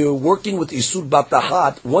if you're working with isur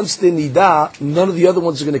batahat, once they're nida, none of the other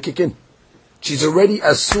ones are going to kick in. She's already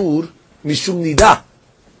asur mishum nida.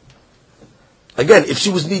 Again, if she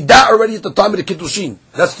was nida already at the time of the kiddushin,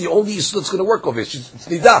 that's the only isur that's going to work over here. It's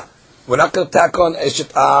nida. We're not going to tack on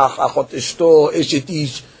eshet achot ishto, eshet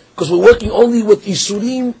ish, because we're working only with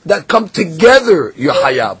isurim that come together, you're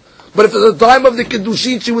hayab. But if at the time of the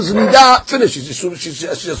kiddushin she was nida, finished. She's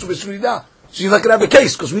nida. She's not going to have a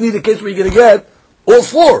case, because we need a case where you're going to get all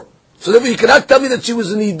 4. So therefore you cannot tell me that she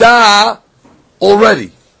was nida already.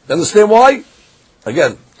 You understand why?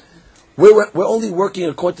 Again, we're only working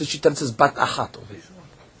according to the shita that says bat achat over here.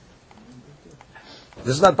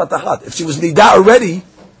 This is not bat achat. If she was nida already,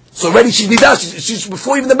 so already she's nida. She's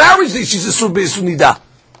before even the marriage. She's a nida.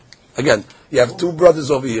 Again, you have 2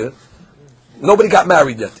 brothers over here. Nobody got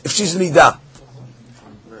married yet. If she's nida,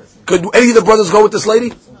 could any of the brothers go with this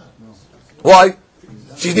lady? Why?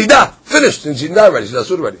 She's nida. Finished. She's not ready. She's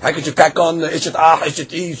asur already. How could you tack on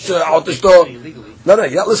ishet ish, out ishto? No,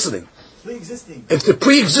 you're not listening. Pre-existing. If the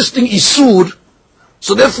pre-existing isur,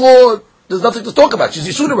 so therefore there's nothing to talk about. She's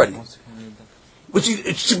isur already. Which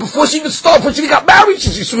before she even started, before she even got married,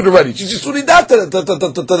 she's isur already. She's isur nidah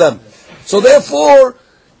to them. So therefore,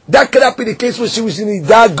 that cannot be the case where she was in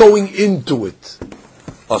nidah going into it.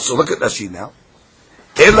 Oh, so look at Rashi now.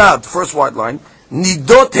 Elad, first white line.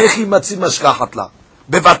 Nidot hechi matzim mashkachat la.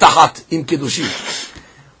 Bevatahat in Kiddushin.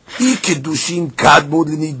 I Kiddushin kadmu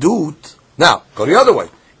l'nidut. Now, go the other way.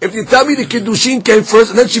 If you tell me the Kiddushin came first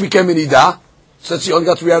and then she became a nidah, so she only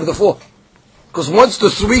got 3 out of the 4. Because once the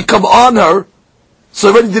 3 come on her, so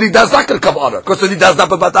already the nidah is not going to come on her. Because the nidah is not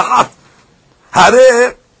bevatahat.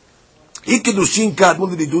 Hare, I Kiddushin kadmu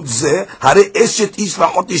l'nidut ze, hare eshet ish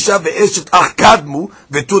v'achot isha ve'eshet ach kadmu,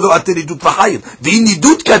 ve'tu lo ate nidut v'chayil. Ve'i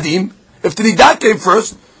nidut kadim, if the nidah came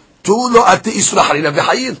first,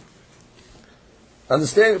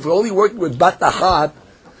 understand, if we're only working with batachat,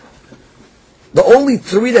 the only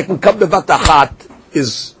 3 that can come to batachat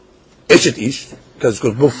is eshet ish, because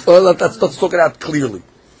before, let's talk it out clearly.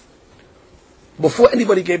 Before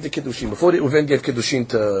anybody gave the kiddushin, before the Reuven gave kiddushin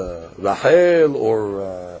to Rachel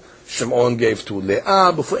or Shimon gave to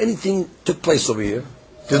Leah, before anything took place over here,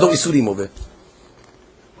 there's no isurim over here.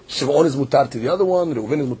 Shimon is mutar to the other one,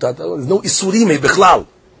 Reuven is mutar to the other one. There's no isurim bechlal.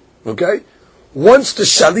 Okay? Once the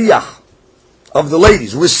shaliach of the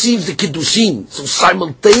ladies receives the kiddushin, so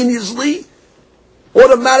simultaneously,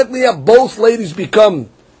 automatically both ladies become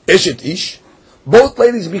eshet ish, both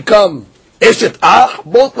ladies become eshet ach,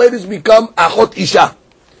 both ladies become achot isha.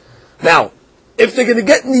 Now, if they're going to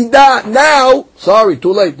get nidah now, sorry,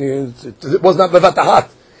 too late, it was not bevatahat.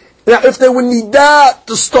 Now, if they were nidah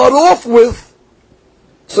to start off with,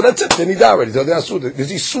 so that's it, they're nidah already, they're asud.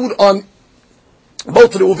 There's isud on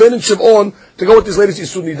both the Reuven and Shimon to go with these ladies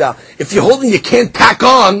isud nidah. If you're holding, you can't tack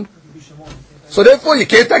on, so therefore you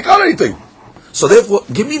can't tack on anything. So therefore,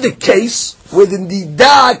 give me the case where the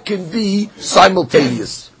nidah can be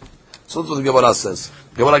simultaneous. So that's what the Gemara says.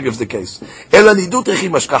 Gemara gives the case. Ela nidut echi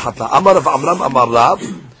mashkachat la. Amar Rav Amram Amar Rav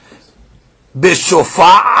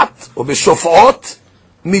b'shofa'at or b'shofa'ot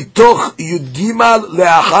mitoch yud gimal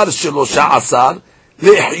le'achar shelosha asar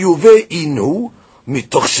le'chiyuvei inhu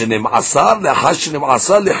mitoch shenem asar le'achar shenem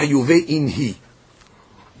asar le'chiyuvei inhi.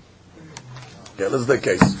 Okay, that's the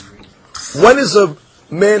case. When is a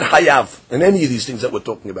man hayav in any of these things that we're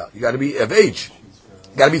talking about? You got to be of age.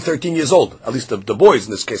 You got to be 13 years old. At least the boys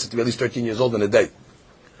in this case have to be at least 13 years old in a day.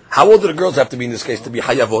 How old do the girls have to be in this case to be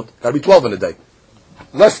hayavot? Got to be 12 in a day.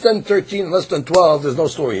 Less than 13, less than 12, there's no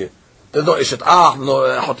story here. There's no ishet no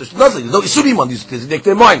hotish, nothing. There's no isurim on these kids.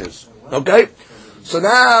 They're minors. Okay? So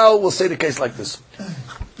now we'll say the case like this.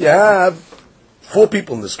 You have 4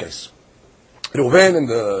 people in this case. Reuven and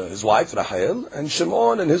his wife, Rachel, and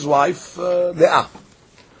Shimon and his wife, Leah.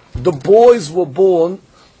 The boys were born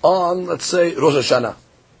on, let's say, Rosh Hashanah,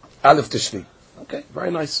 Aleph Tishri. Okay,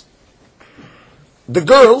 very nice. The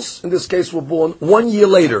girls, in this case, were born 1 year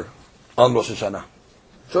later on Rosh Hashanah.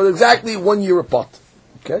 So exactly 1 year apart.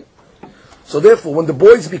 Okay? So therefore, when the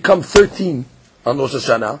boys become 13 on Rosh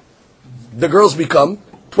Hashanah, the girls become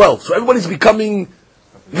 12. So everybody's becoming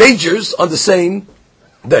majors on the same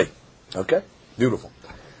day. Okay? Beautiful.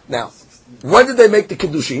 Now, when did they make the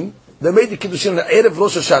Kiddushin? They made the Kiddushin on the Erev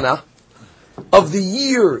Rosh Hashanah of the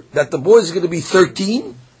year that the boys are going to be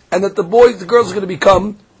 13 and that the girls are going to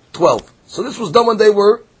become 12. So this was done when they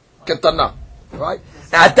were Ketana. Right?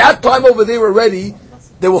 And at that time over there already,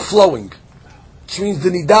 they were flowing. Which means the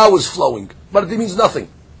Nidah was flowing. But it means nothing.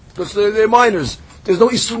 Because they're minors. There's no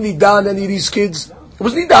Isur Nidah on any of these kids. It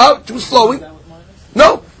was Nidah, it was flowing.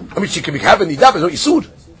 No. I mean, she could have a Nidah, but there's no Isur.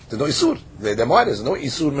 There's no Isur. They're minors. There's no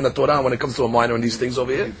Isur min Torah when it comes to a minor and these things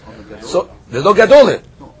over here. So, there's no Gadol here.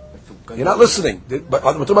 You're not listening. But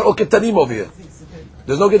we're talking about Oketanim over here.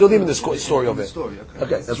 There's no Gedolim in this story over here.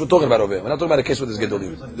 Okay, that's what we're talking about over here. We're not talking about a case where there's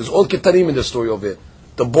Gedolim. There's all Ketanim in this story over here.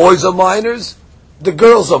 The boys are minors, the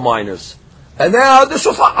girls are minors. And now the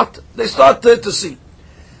Shofa'at, they start to see.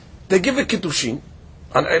 They give a Kiddushin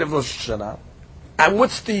on Erev Rosh Hashanah. And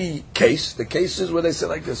what's the case? The case is where they say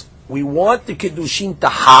like this. We want the Kiddushin to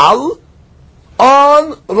hal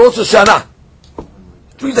on Rosh Hashanah.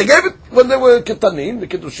 Which means they gave it when they were Ketanim, the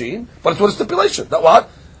Kiddushin, but it's what a stipulation. That what?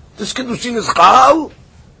 This Kiddushin is Chal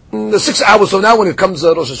 6 hours from now when it comes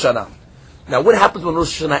Rosh Hashanah. Now what happens when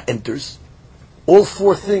Rosh Hashanah enters? All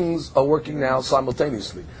 4 things are working now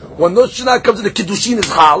simultaneously. When Rosh Hashanah comes in, the Kiddushin is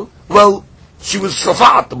Chal, well, she was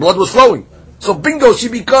Shafat, the blood was flowing. So bingo, she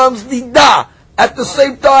becomes Nidah. At the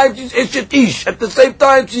same time, she's Eshet Ish. At the same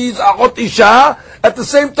time, she's Achot Isha. At the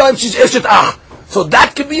same time, she's Eshet Ach. So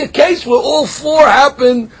that could be a case where all four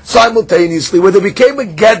happened simultaneously, where there became a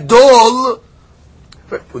gadol.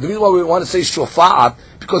 The reason why we want to say shofar,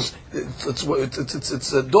 because it's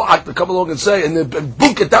a do'ak to come along and say, and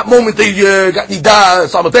book at that moment they got nida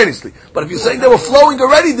simultaneously. But if you're saying they were flowing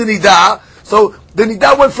already, the nida, so the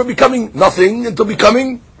nida went from becoming nothing until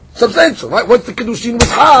becoming substantial, right? Once the kiddushin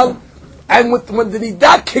was hal, and when the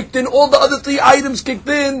nida kicked in, all the other three items kicked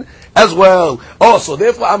in as well. So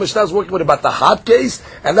therefore, our Mishnah is working with about the hot case,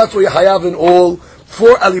 and that's where you have in all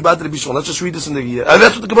for Alibad Rabbi Shimon. Let's just read this in the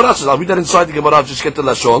that's what the Gemara says. I'll read that inside the Gemara. Just get the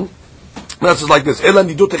lashon. That says like this: Ela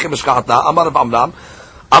nidut techem eshkahata. Amar Rav Amram.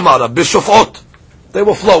 Amar b'shofot. They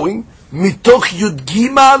were flowing mitoch yud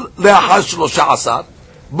gimal le'achar shlosha asar.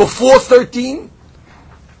 Before 13,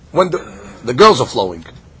 when the girls are flowing.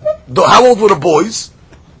 How old were the boys?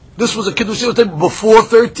 This was a kiddushin before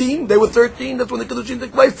 13. They were 13. That's when the kiddushin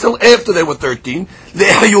took place. Till after they were 13,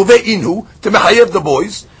 le'chayuve inhu to mechayev the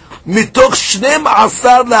boys. Mitoch shnem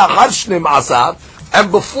asar le'achar shnem asar,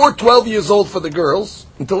 and before 12 years old for the girls,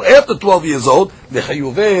 until after 12 years old,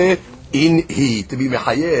 le'chayuve inhi to be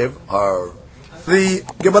mechayev her. The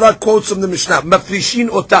Gemara quotes from the Mishnah, mafrishin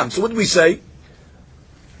otam. So what do we say?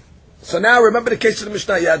 So now remember the case of the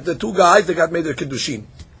Mishnah. You had the two guys that got made their kiddushin.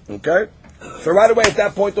 Okay. So right away at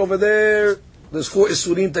that point over there, there's 4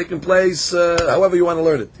 isurim taking place. However you want to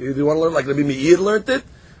learn it. Either you want to learn like Rabbi Meir learned it,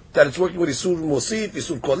 that it's working with Isur Mosif,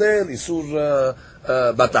 Isur Kolel, Isur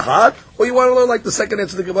Batahad, or you want to learn like the second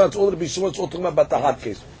answer to the Gemara, it's all to be sure, it's all talking about Batahad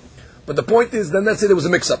case. But the point is, then let's say there was a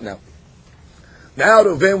mix-up now. Now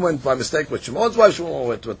Reuven went by mistake with Shimon's wife, Shimon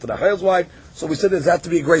went with Rachel's wife, so we said there's have to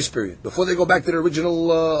be a grace period. Before they go back to their original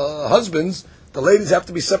husbands, the ladies have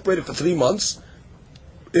to be separated for 3 months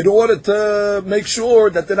in order to make sure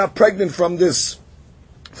that they're not pregnant from this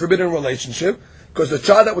forbidden relationship, because the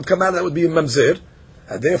child that would come out of that would be a mamzer.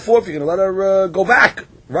 And therefore, if you're going to let her go back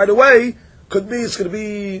right away, it's going to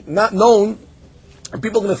be not known, and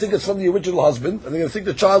people are going to think it's from the original husband, and they're going to think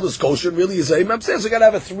the child is kosher, and really is a mamzer. So you got to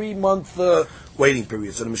have a 3-month waiting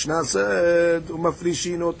period. So the Mishnah said,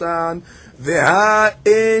 "Umafrishin otan veha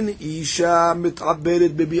en isha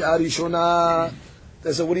mit'aberet bebi'ah rishona."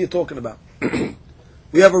 They said, "What are you talking about?"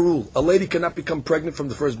 We have a rule: a lady cannot become pregnant from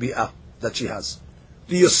the first bi'ah that she has.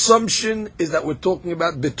 The assumption is that we're talking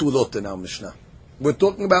about betulot in our Mishnah. We're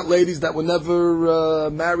talking about ladies that were never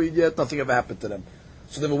married yet, nothing ever happened to them.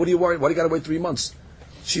 So then, what are you worried? Why do you got to wait 3 months?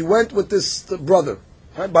 She went with this brother,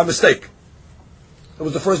 right, by mistake. It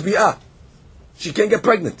was the first bi'ah. She can't get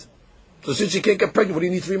pregnant. So since she can't get pregnant, what do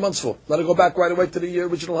you need 3 months for? Let her go back right away to the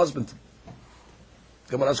original husband.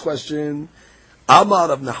 Gemara's question. Amar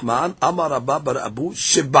Rav Nachman, Amar Abba bar Abu,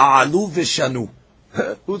 Sheba'alu v'shanu.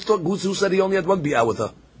 Who said he only had 1 bi'ah with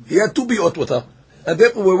her? He had 2 bi'ot with her. And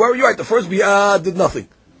therefore, we're worried, right, the first bi'ah did nothing.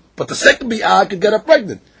 But the second bi'ah could get her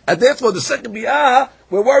pregnant. And therefore, the second bi'ah,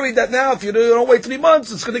 we're worried that now, if you don't wait 3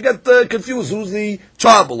 months, it's going to get confused who's the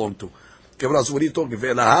child belonged to. So what are you talking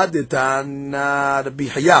about? The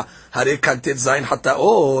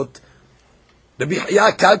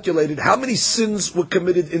Bihya calculated how many sins were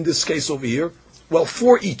committed in this case over here. Well,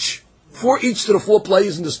 4 each. 4 each to the 4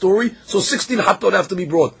 players in the story. So 16 hatot have to be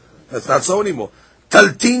brought. That's not so anymore.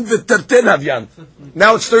 Taltin v'terten havyan.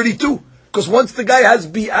 Now it's 32. Because once the guy has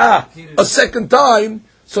bi'ah a second time,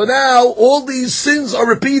 so now all these sins are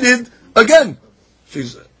repeated again.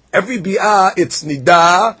 Every bi'ah, it's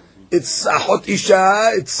nida, it's ahot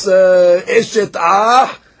isha, it's eshet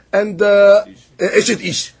ah, and eshet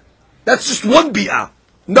ish. That's just 1 bi'ah.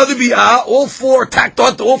 Another bi'ah, all 4 tacked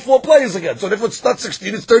on to all 4 players again. So therefore it's not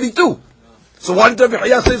 16, it's 32. So why did Rabbi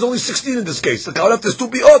Chaya say it's only 16 in this case? The count there's 2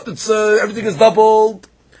 bi'ot, it's everything is doubled.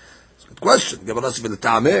 It's a good question.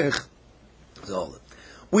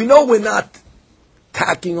 We know we're not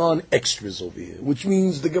tacking on extras over here, which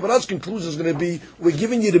means the Gemara's conclusion is going to be, we're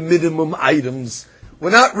giving you the minimum items.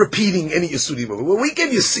 We're not repeating any Yisurim. When we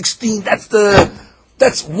give you 16,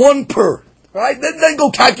 that's 1 per. Right? Then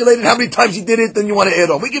go calculate it, how many times you did it, then you want to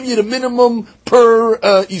add on. We give you the minimum per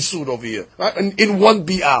Isur over here. Right? In 1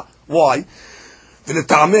 bi'ah. Why? Which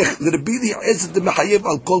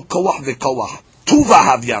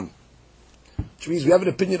means we have an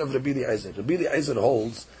opinion of Rabbi Eliezer. Rabbi Eliezer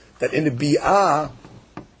holds that in the bi'ah,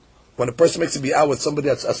 when a person makes a bi'ah with somebody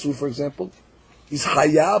that's asur, for example, he's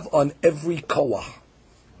hayav on every koah.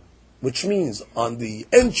 Which means on the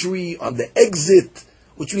entry, on the exit,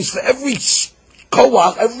 which means for every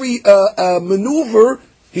koach, every maneuver,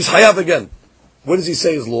 he's hayav again. What does he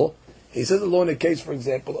say is law? He says the law in a case, for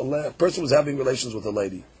example, a person was having relations with a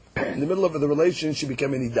lady. In the middle of the relation, she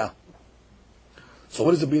became an idah. So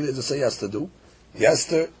what does the B'nai say he has to do? He has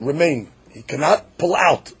to remain. He cannot pull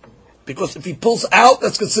out. Because if he pulls out,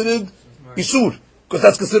 that's considered isur, because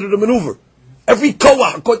that's considered a maneuver. Every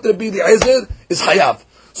koach, according to the Bili Ezer, is hayav.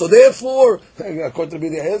 So therefore, according to the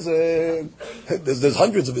Bili Ezer, there's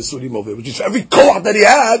hundreds of isurim over there, which is for every koach that he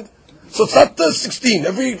had. So it's not 16.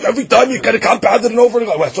 Every time you kind of compounded it over and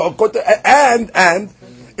over. So according to, and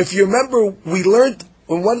if you remember, we learned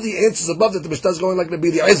in one of the answers above that the Mishnah is going like the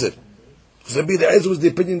Bili Ezer. Because the Bili Ezer was the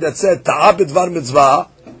opinion that said ta'abed var mitzvah,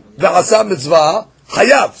 ve'asa mitzvah,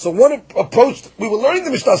 chayav. So one approach, we were learning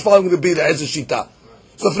the Mishnah is following the Bili Ezer shita.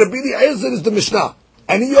 So if the Bili Ezer is the Mishnah,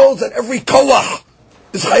 and he holds that every koach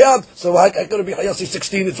is chayav, so I got to be chayav, say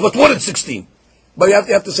 16, it's what than 16. But you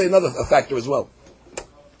have to say another factor as well.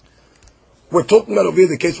 We're talking about over here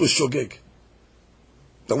the case with shogeg.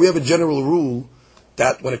 Now we have a general rule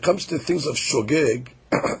that when it comes to things of shogeg,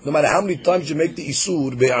 no matter how many times you make the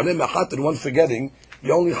isur, be'aleh mahat, and one forgetting,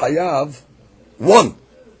 you only hayav one.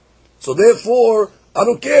 So therefore, I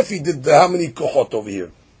don't care if he did how many kohot over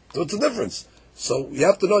here. So it's a difference. So you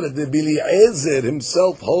have to know that the Bili Ezer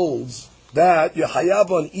himself holds that you hayav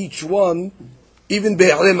on each one, even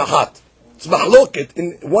be'aleh mahat. It's mahloket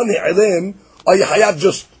in one he'alem, or you hayav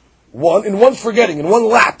just one, in one forgetting, in one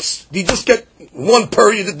lapse. Do you just get one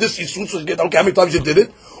per, you did this, so you get, okay, how many times you did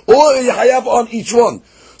it? Or you have on each one.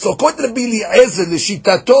 So according to the Bili Ezer, the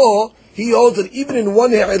Shitato, he holds that even in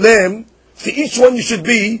one he'elem, for each one you should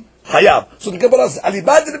be hayab. So the Gemara says,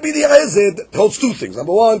 Alibad the Bili Ezer holds two things.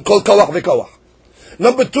 Number one, kol kawach v'kawach.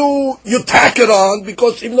 Number two, you tack it on,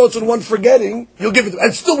 because even though it's in one forgetting, you'll give it,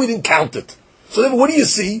 and still we didn't count it. So then what do you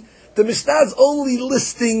see? The Mishnah is only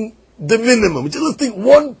listing the minimum. It's listing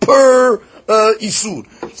one per isur.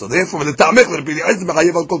 So therefore, the ta'amech l'Bili Ezer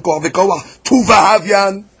mechayev al kol kawach v'kawach tu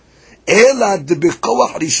v'havyan ela de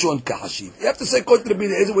b'kawach rishon kahashiv. You have to say, according to the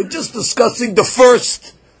Bili Ezer, we're just discussing the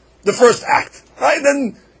first act. Right?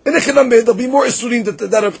 Then in the Chenamid, there'll be more isurim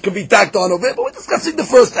that can be tacked on over it, but we're discussing the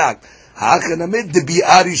first act. Ha-Chenamid de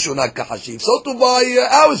bi'ah rishon kahashiv. So to by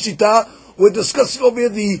our shita, we're discussing over here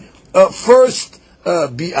the first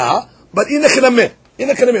bi'ah, but in the Chenamid. In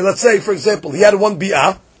the Chenamid, let's say, for example, he had one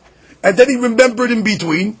bi'ah, and then he remembered in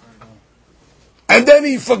between, and then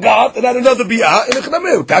he forgot and had another bi'ah in the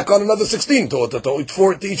Chenamid. Tack on another 16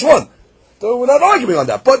 to each one. So we're not arguing on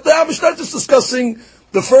that. But the Mishnah is just discussing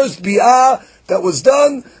the first bi'ah that was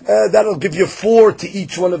done. That'll give you 4 to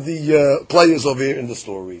each one of the players over here in the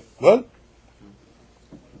story. What?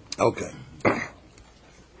 Okay.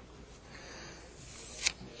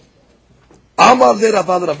 Amar le Rav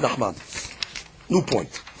Nachman. New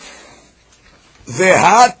point.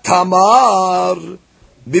 Vehat tamar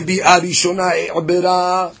bibi'ah rishona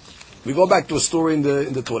e'bera. We go back to a story in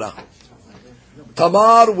the Torah.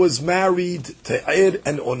 Tamar was married to Ir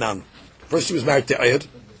and Onan. First she was married to Ir.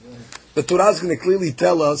 The Torah is going to clearly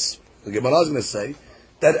tell us, the Gemara is going to say,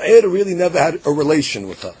 that Ir really never had a relation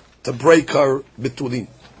with her to break her bitulin.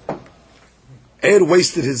 Ir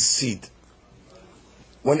wasted his seed.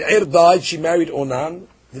 When Ir died, she married Onan.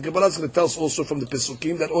 The Gemara is going to tell us also from the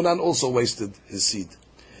Pesukim that Onan also wasted his seed.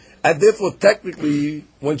 And therefore, technically,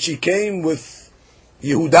 when she came with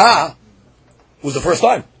Yehuda, it was the first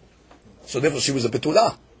time. So therefore, she was a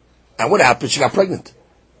Betulah. And what happened? She got pregnant.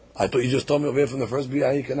 I thought you just told me over here from the first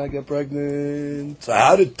Biyah, you cannot get pregnant. So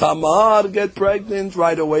how did Tamar get pregnant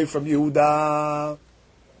right away from Yehuda?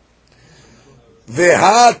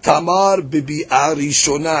 Veha Tamar bibi'ah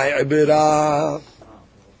rishona e'bera.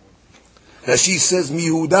 Rashi says,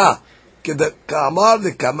 Mihuda, ka'amar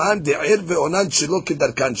lekaman de'ir ve'onan shelo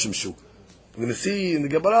kedarkan shimshu. We're going to see in the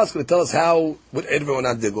Gemara, it's going to tell us how, what Ir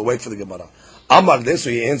ve'onan did. We'll wait for the Gemara. Amar le, so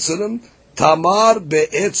he answered him, Tamar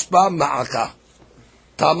be'etzba ma'aka.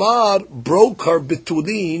 Tamar broke her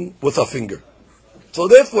bitulin with her finger. So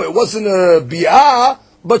therefore, it wasn't a bi'ah,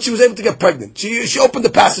 but she was able to get pregnant. She opened the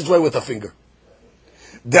passageway with her finger.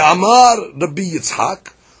 The Amar Rabbi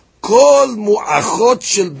Yitzhak, Kol mu'achot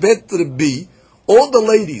shel bet Rabbi, all the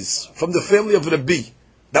ladies from the family of Rabbi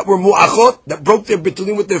that were mu'achot, that broke their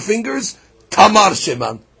bitulin with their fingers, Tamar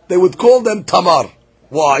Sheman. They would call them Tamar.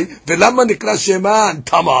 Why? Velama nikra Sheman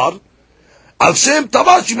Tamar. Al Shem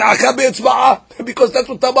Tamar sheme'acha be'etzba'ah. Because that's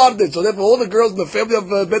what Tamar did. So therefore all the girls in the family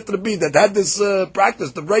of Bet Rabbi that had this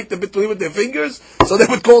practice to break the bitulin with their fingers, so they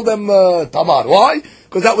would call them Tamar. Why?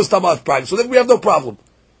 Because that was Tamar's practice. So then we have no problem.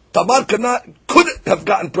 Tamar couldn't have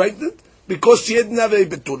gotten pregnant because she didn't have a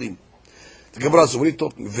bitulin. The Gemara says, what are you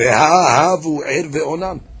talking? Ve'hahavu Ir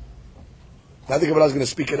ve'onan. Now the Gemara is going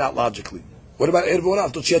to speak it out logically. What about Ir ve'onan? I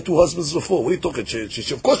thought she had 2 husbands before. What are you talking?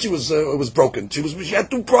 She of course she was broken. She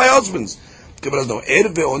had 2 prior husbands. The Gemara says, no. Ir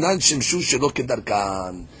ve'onan shimshu shelo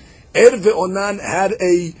kedarkan. Ir ve'onan had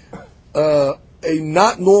a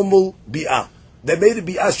not normal bi'ah. they made it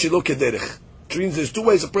bi'ah shelo kederech. Which means there's two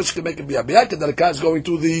ways a person can make it bi'ah. Bi'ah kederech is going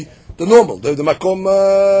to the normal, the makom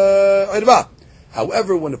irba.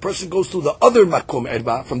 However, when a person goes to the other makom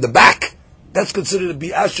irba, from the back, that's considered a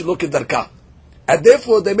bi'ah shelo kederech. And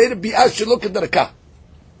therefore, they made it bi'ah shelo kederech.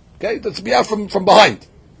 Okay, that's bi'ah from behind.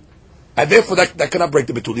 And therefore, that cannot break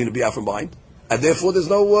the betulin, bi'ah from behind. And therefore, there's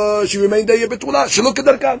no, she remained there, betula, shelo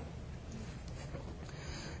kederech.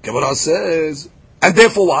 Gemara says, and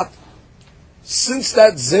therefore what? Since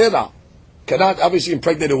that zera cannot obviously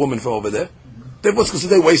impregnate a woman from over there, therefore because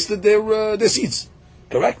they wasted their seeds.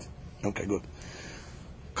 Correct? Okay, good.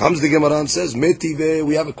 Comes the Gemara and says, Metive,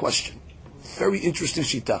 we have a question. Very interesting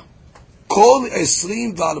shita. Kol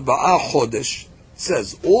esrim v'arba'ah chodesh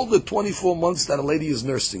says, all the 24 months that a lady is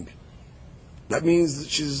nursing, that means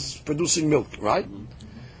she's producing milk, right?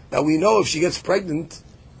 Now we know if she gets pregnant,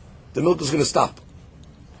 the milk is going to stop.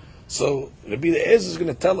 So Rabbi Eliezer is going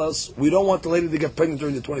to tell us we don't want the lady to get pregnant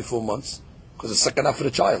during the 24 months because it's second half for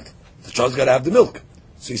the child. The child's got to have the milk.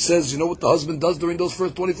 So he says, you know what the husband does during those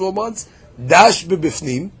first 24 months? Dash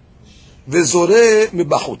bibifnim, v'zoreh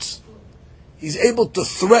mibachutz. He's able to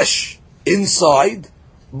thresh inside,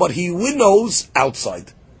 but he winnows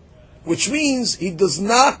outside, which means he does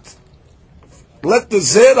not let the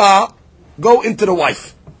zera go into the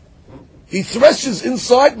wife. He threshes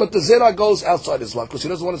inside, but the zera goes outside his wife, because he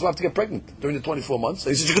doesn't want his wife to get pregnant during the 24 months. So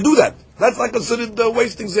he says, you can do that. That's not considered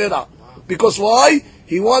wasting zera. Because why?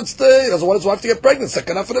 He doesn't want his wife to get pregnant,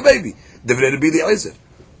 second half for the baby. Devrei Rabbi Eliezer.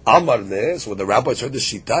 Amar le, so when the rabbis heard the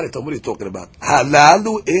shita, they told what are you talking about?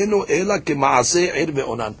 Halalu eno ela kema'aseh er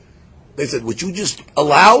ve'onan. They said, what you just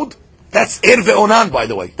allowed, that's er ve'onan, by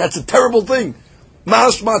the way. That's a terrible thing.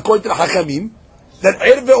 Ma'ashma according to the Hakamim, that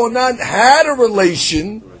er ve'onan had a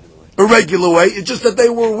relation a regular way. It's just that they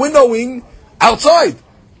were winnowing outside.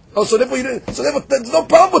 Oh, so therefore there's no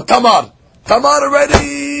problem with Tamar. Tamar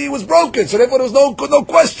already was broken, so therefore there was no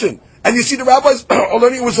question. And you see the rabbis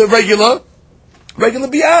already it was a regular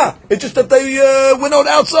bi'ah. It's just that they winnowed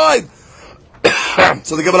outside.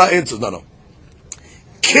 So the Gemara answers, no.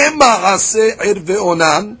 Kema'aseh er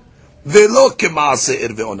ve'onan velo kema'aseh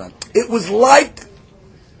er ve'onan. It was like,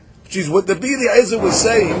 what the Daily Gemara was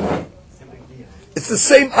saying. It's the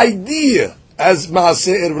same idea as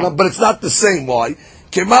Maaseh Erve'onan, but it's not the same. Why?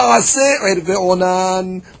 K'Maaseh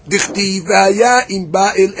Erve'onan dichtiv v'haya im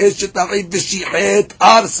ba'el eshet ha'id v'shichet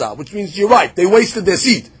arsa, which means you're right. They wasted their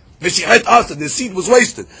seed. V'shichet arsa, their seed was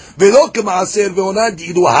wasted. V'lo k'Maaseh Erve'onan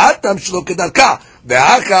di'idu hatam shlo kedarka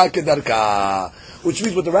v'hacha kedarka, which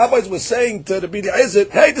means what the rabbis were saying to the Bidi Ezet,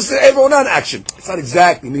 hey, this is Erve'onan action. It's not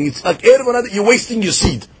exactly. I mean, it's like Erve'onan that you're wasting your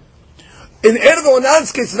seed. In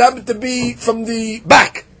Erve'onan's case, it happened to be from the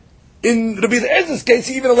back. In Rabbi Eliezer's case,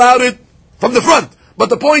 he even allowed it from the front. But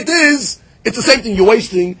the point is, it's the same thing. You're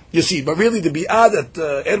wasting your seed. But really, the bi'ah that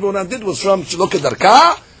Erve'onan did was from Shelo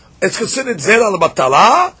Kedarka. It's considered Zera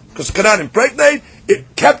al-Batala, because it cannot impregnate.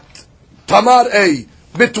 It kept Tamar a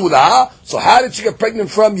Betula. So how did she get pregnant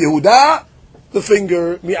from Yehuda? The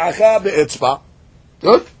finger, Mi'acha be'etzpa.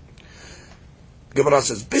 Good? Gemara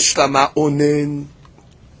says, Bishlama onen.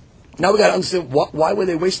 Now we got to understand why were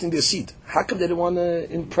they wasting their seed? How come they didn't want to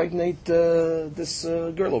impregnate this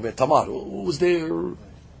girl over here, Tamar? What was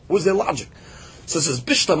their logic? So it says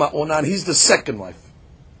Bishtama Onan. He's the second wife,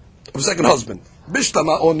 or second husband.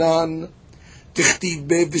 Bishtama Onan tichtiv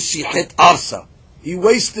be v'shichet arsa. He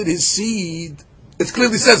wasted his seed. It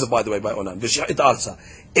clearly says it, by the way, by Onan v'shichet arsa.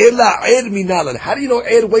 Ela er minalan. How do you know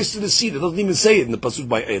er wasted his seed? It doesn't even say it in the pasuk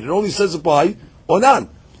by er. It only says it by Onan.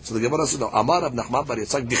 So the Gemara says, no, Amar Rav Nachman bar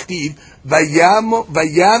Yitzchak dichtiv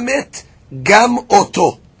vayamet gam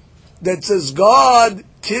oto. That says God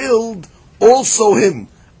killed also him.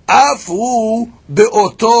 Afu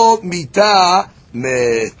beoto mita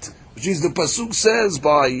met. Which is the pasuk says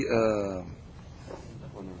by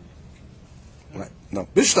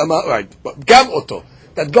Bishtama, right, gam oto.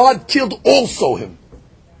 That God killed also him.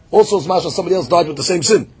 Also is mashal somebody else died with the same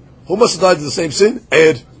sin. Who must have died with the same sin?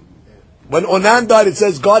 Ed. When Onan died, it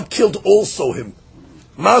says God killed also him.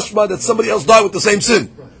 Mashma that somebody else died with the same sin.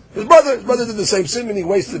 His brother did the same sin and he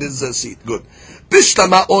wasted his seed. Good.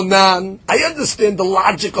 Bishtama Onan. I understand the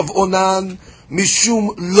logic of Onan.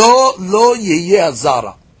 Mishum lo yehye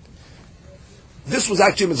hazara. This was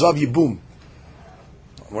actually Mitzvah Yibum.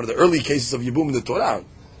 One of the early cases of Yibum in the Torah,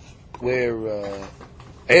 where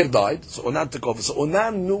Er died, so Onan took over. So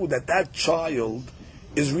Onan knew that child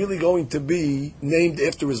is really going to be named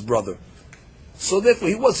after his brother. So therefore,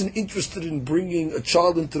 he wasn't interested in bringing a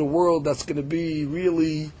child into the world that's going to be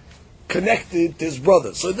really connected to his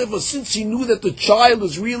brother. So therefore, since he knew that the child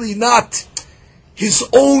was really not his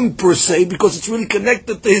own per se, because it's really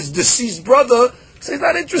connected to his deceased brother, so he's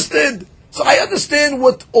not interested. So I understand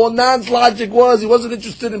what Onan's logic was. He wasn't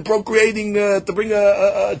interested in procreating to bring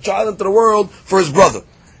a child into the world for his brother.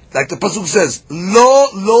 Like the pasuk says,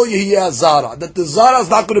 lo yehiyeh zara, that the zara is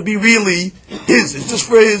not going to be really his. It's just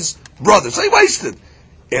for his brother. So he wasted.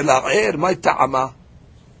 My ta'ama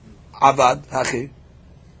avad hachi.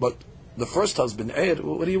 But the first husband,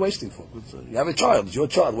 what are you wasting for? You have a child. It's your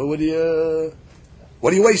child. What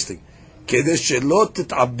are you wasting? He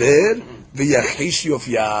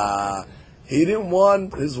didn't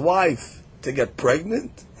want his wife to get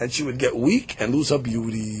pregnant and she would get weak and lose her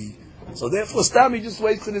beauty. So therefore, Stam, he just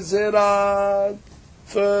wasted his hair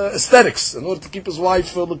for aesthetics in order to keep his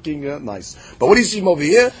wife looking nice. But what do you see over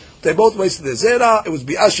here? They both wasted their zera. It was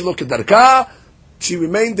bi'ashilok darka. She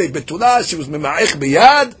remained a betula. She was mema'ich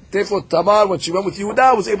biyad. Therefore, Tamar, when she went with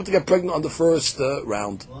Yehuda, was able to get pregnant on the first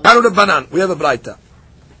round. Banan Banan. We have a braita.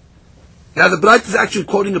 Now the braita is actually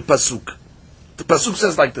quoting a pasuk. The pasuk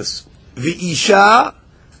says like this: V'isha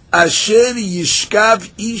asher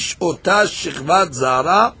yishkav ish ota shechvat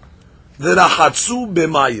zara v'rachatzu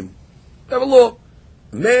b'mayim. They have a law.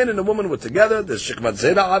 A man and a woman were together. There's shechvat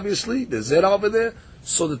zera, obviously. There's zera over there.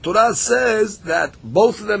 So the Torah says that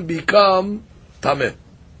both of them become tameh.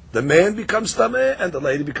 The man becomes tameh and the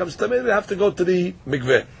lady becomes tameh. They have to go to the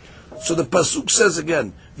mikveh. So the pasuk says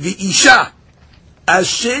again, V'isha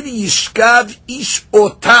asher yishkav ish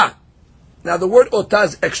ota. Now the word ota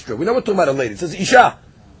is extra. We know we're talking about a lady. It says isha.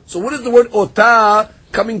 So what is the word ota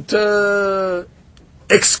coming to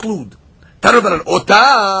exclude? Tarabaran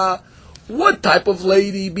ota. What type of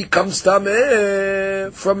lady becomes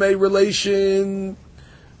tameh from a relation?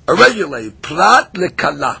 A regular lady. Prat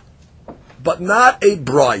lekala. But not a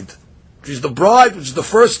bride. She's the bride, which is the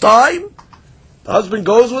first time the husband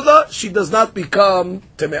goes with her, she does not become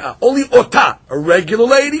teme'ah. Only ota, a regular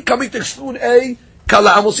lady, coming to exclude a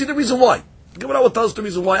kala. And we'll see the reason why. The Gemara will tell us the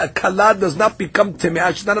reason why a kala does not become teme'ah.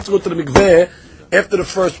 She does not have to go to the mikveh after the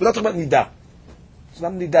first. We're not talking about nidah. It's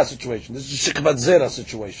not a nidah situation. This is a shikvat zera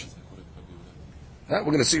situation. We're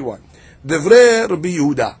going to see why. Devrei Rabbi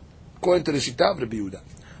Yehuda. According to the Shita of Rabbi Yehuda.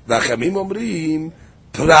 V'achamim omrim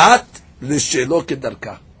prat l'shelo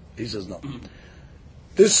kedarka. He says no.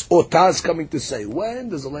 This ota is coming to say, when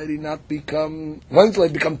does a lady become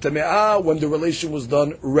teme'ah? When the relation was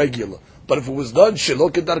done regular. But if it was done shelo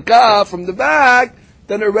kedarka from the back,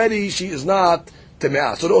 then already she is not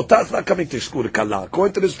teme'ah. So the ota is not coming to exclude a kala.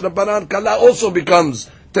 According to this Rabbanan, kala also becomes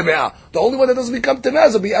teme'ah. The only one that doesn't become teme'ah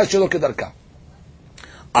is a bi'ah shelo kedarka.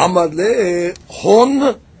 Amar le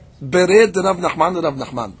Hon bered Rav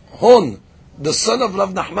Nachman. Hon, the son of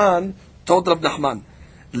Rav Nachman, told Rav Nachman,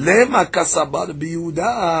 Lema kasabar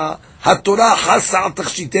biyuda haTorah chasa al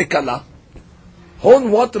tachshite kala. Hon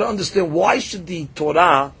wanted to understand why should the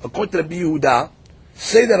Torah, according to Rabbi Yehuda,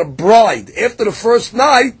 say that a bride after the first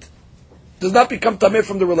night does not become tameh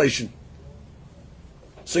from the relation.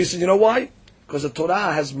 So he said, you know why? Because the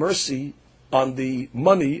Torah has mercy on the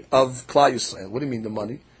money of Klal Yisrael. What do you mean the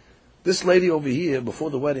money? This lady over here, before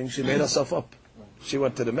the wedding, she made herself up. She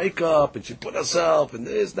went to the makeup, and she put herself, and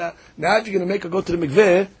this, that. Now if you're going to make her go to the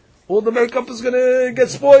mikveh, all the makeup is going to get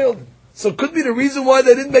spoiled. So it could be the reason why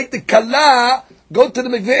they didn't make the kala go to the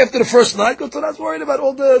mikveh after the first night, because they're not worried about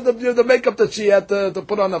all the makeup that she had to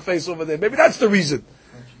put on her face over there. Maybe that's the reason.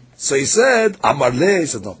 So he said, Amarle, he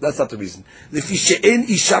said, no, that's not the reason. It's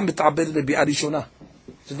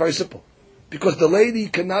very simple. Because the lady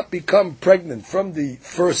cannot become pregnant from the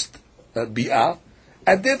first bi'ah,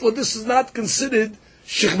 and therefore this is not considered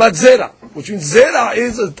shikvat zera, which means zera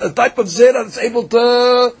is a type of zera that's able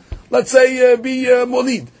to, let's say, be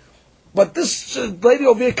molid. But this lady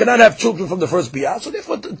over here cannot have children from the first bi'ah, so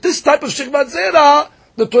therefore this type of shikvat zera,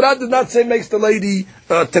 the Torah did not say makes the lady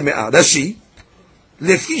teme'ah. That's she.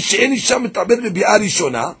 Lefi she'en isha metaber bebi'ah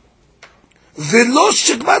rishona, velo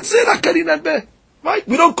shikvat zera karinan beh. Right?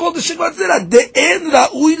 We don't call the shikvat zera de'en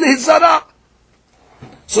ra'ui lehizara.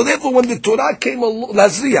 So therefore, when the Torah came along,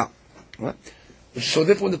 lazriya, right? So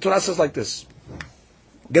therefore, when the Torah says like this,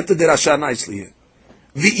 get the derasha nicely here.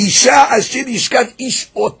 V'isha asher yishkav ish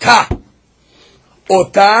ota.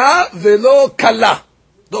 Ota velo kala.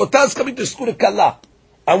 The ota is coming to school a kala.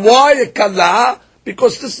 And why a kala?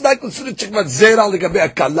 Because this is not considered shikvat zera legabe a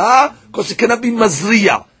kala, because it cannot be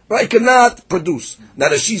mazriya. Right? It cannot produce. Now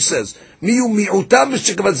Rashi says, miu mi'utam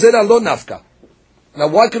shikvat zera lo nafka. Now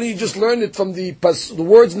why couldn't you just learn it from the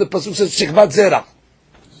words in the pasuk says shikvat zera?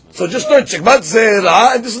 So just learn shikvat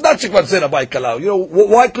zera, and this is not shikvat zera by kala. You know,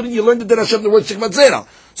 why couldn't you learn the derasha of the word shikvat zera?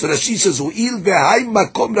 So Rashi says, u'il v'hai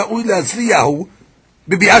makom ra'ui le'azriyahu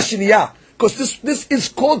b'bi'ah shiniyah. Because this is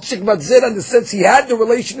called shikvat zera in the sense he had the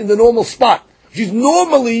relation in the normal spot. She's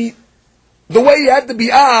normally the way he had the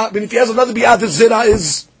bi'ah, but if he has another bi'ah, the zera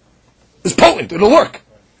is potent, it'll work.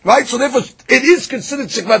 Right? So therefore, it is considered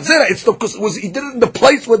shikvat zera. It's because he did it in the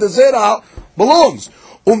place where the zera belongs.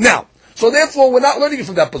 Now, so therefore, we're not learning it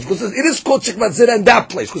from that place, because it is called shikvat zera in that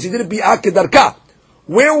place, because he did it bi'ah kedarka.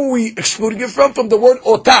 Where were we excluding it from? From the word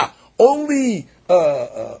ota. Only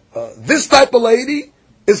this type of lady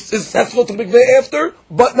has to go to the mikveh after,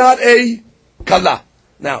 but not a kala.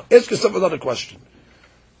 Now, ask yourself another question.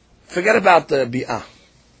 Forget about the bi'ah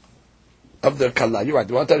of the kala. You're right.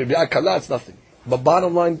 You want to tell you bi'ah kala, it's nothing. But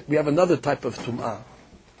bottom line, we have another type of tum'ah.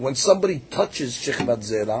 When somebody touches shikvat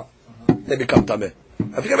zera, they become tameh.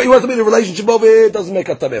 I forget about you want to be in a relationship over here, it doesn't make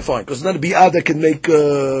a tameh. Fine, because it's not a bi'ah that can make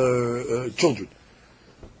children.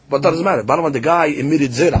 But that doesn't matter. Bottom line, the guy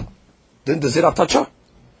emitted zera. Didn't the zera touch her?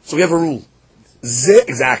 So we have a rule.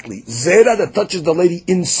 Exactly. Zera that touches the lady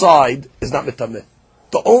inside is not mitameh.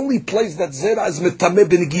 The only place that zera is mitameh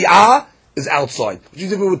b'negi'ah is outside. Which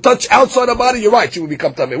is if it would touch outside her body, you're right, she would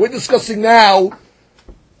become tameh. We're discussing now,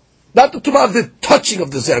 not the tumah of the touching of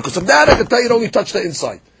the zera, because of that I can tell you it only touched the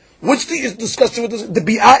inside. Which thing is discussing with the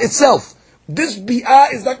bi'ah itself? This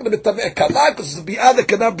bi'ah is not going to be tameh kala, because it's a bi'ah that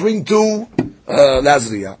cannot bring to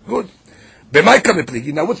lazriya. Good.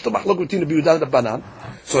 Now what's the machlok between the Yehuda and the Banan?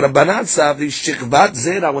 So the Banan said the shikvat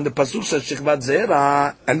zera, when the pasuk says shikvat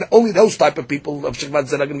zera, and only those type of people of shikvat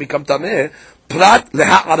zera are going to become tameh, prat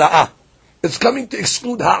leha'ara'ah. It's coming to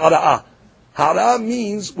exclude ha'ara'ah. Ha'ara'ah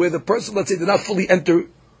means where the person, let's say, did not fully enter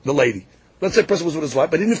the lady. Let's say a person was with his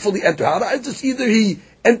wife, but he didn't fully enter. Ha'ara'ah is just either he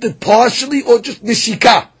entered partially or just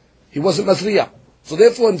nishika. He wasn't mazriya. So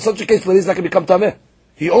therefore, in such a case, the lady is not going to become tameh.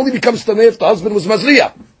 He only becomes tameh if the husband was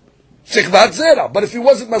mazriya. Shikvat zera. But if he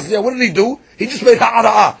wasn't mazriya, what did he do? He just made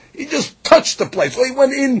ha'ara'ah. He just touched the place. So he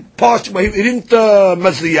went in partially, he didn't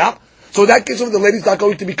mazriya. So in that case, the lady's not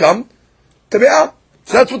going to become tame'ah.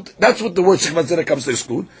 So that's what the word shikvat zera comes to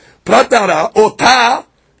exclude. Prat ha'ara'ah, ota,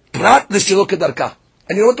 prat l'shelo kedarka.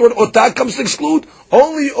 And you know what the word ota comes to exclude?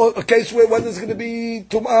 Only a case where when there's going to be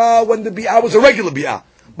tum'ah, when the bi'ah was a regular bi'ah.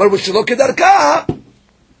 But with shelo kedarka,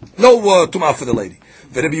 no tum'ah for the lady.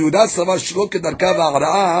 Rabbi Yehuda savar shelo kedarka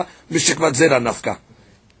v'hara'ah mishikvat zera nafka.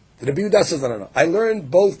 Rabbi Yehuda says, no. I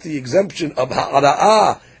learned both the exemption of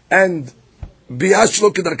ha'ara'ah and bi'ah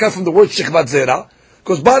shelo kedarka from the word shikvat zera,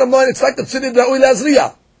 because bottom line, it's like the tzidid ra'ui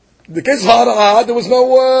le'azriya. In the case of ha'ara'ah, there was no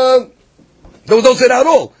zera at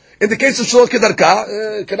all. In the case of shelo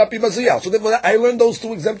kedarka, cannot be mazriya. So therefore, I learned those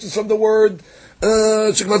two exemptions from the word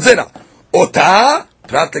shikvat zera. Ota,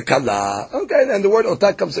 prat kala. Okay, and the word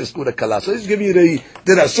ota comes to exclude a kala. So let's give you the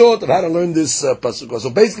rashot of how to learn this pasuk. So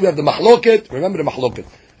basically we have the mahloket. Remember the mahloket.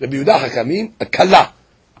 Rabbi Yehuda Hakamim, a kala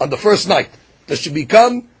on the first night that should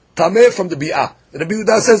become tameh from the bi'ah. Rabbi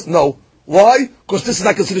Yehuda says no. Why? Because this is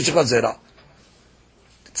not considered shikvat zera.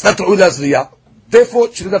 It's not ra'ul azriya. Therefore,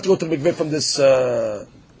 she doesn't have to go to the mikveh from this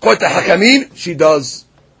koita hakamim. She does.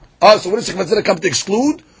 So what does shikvat zera come to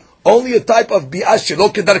exclude? Only a type of bi'ah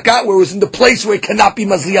shelo kedarka, where it was in the place where it cannot be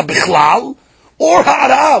mazriya bichlal, or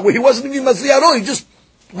ha'ara'ah, where he wasn't even mazriya at all. He just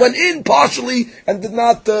went in partially and did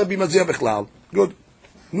not be mazriya bichlal. Good.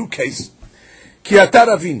 New case. Ki ata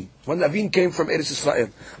Ravin. When Ravin came from Eretz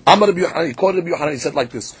Yisrael, Amar Rabbi Yochanan, he called Rabbi Yochanan, he said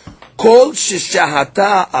like this: Kol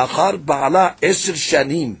sheshahata achar ba'ala 10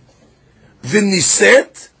 shanim,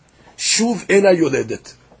 v'niset shuv ena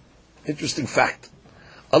yoledet. Interesting fact.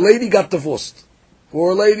 A lady got divorced.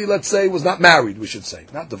 Or a lady, let's say, was not married, we should say.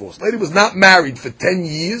 Not divorced. Lady was not married for 10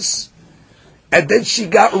 years, and then she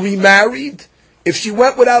got remarried. If she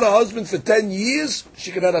went without a husband for 10 years,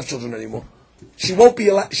 she cannot have children anymore. She won't be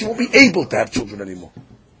able to have children anymore.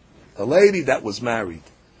 A lady that was married,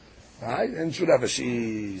 right? And she would have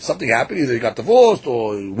something happened, either she got divorced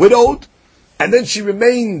or widowed, and then she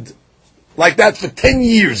remained like that for 10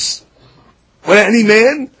 years without any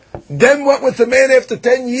man, then went with the man after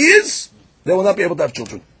 10 years, they will not be able to have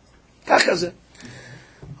children.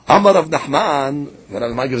 Amar of Nachman, Rav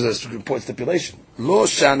Nachman gives us an important stipulation. Lo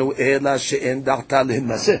shanu ela she'en da'ata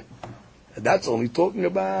lehinaseh. That's only talking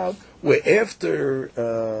about where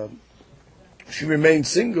after she remained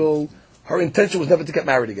single, her intention was never to get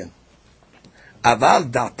married again. Aval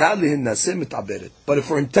da'ata lehinaseh mit'aberet. But if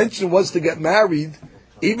her intention was to get married,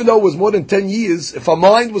 even though it was more than 10 years, if her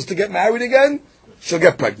mind was to get married again, she'll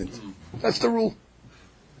get pregnant. That's the rule.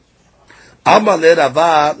 Amar le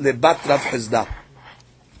Rava lebat Rav Hizda.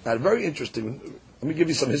 Now, very interesting. Let me give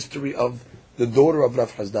you some history of the daughter of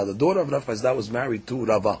Rav Hizda. The daughter of Rav Hizda was married to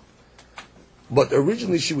Rava, but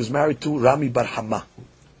originally she was married to Rami Bar Hama.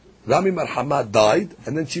 Rami Bar Hama died,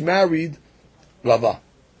 and then she married Rava.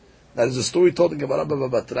 That is a story told in Gemara Baba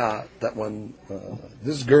Batra that when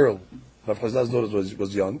this girl, Rav Chazda's daughter,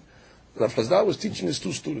 was young, Rav Chazda was teaching his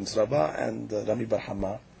two students, Rabba and Rami Bar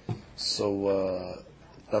Hama. So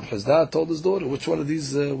Rav Chazda told his daughter, which one of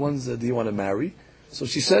these ones do you want to marry? So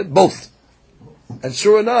she said, both. And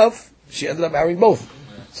sure enough, she ended up marrying both.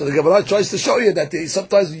 So the Gemara tries to show you that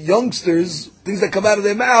sometimes youngsters, things that come out of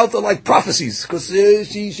their mouth are like prophecies, because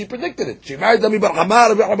she predicted it. She married Rami Bar Hama,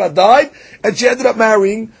 Rami Bar Hama died, and she ended up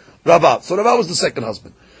marrying Rabba. So Rabba was the second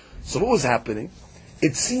husband. So what was happening?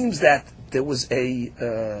 It seems that there was a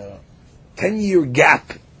 10-year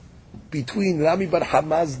gap between Rami Bar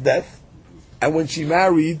Hama's death and when she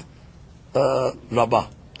married Rabba.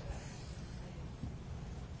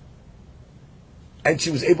 And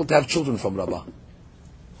she was able to have children from Rabba.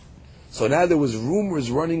 So now there was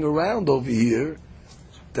rumors running around over here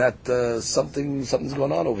that something's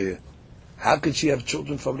going on over here. How could she have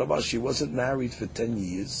children from Rabba? She wasn't married for 10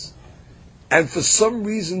 years. And for some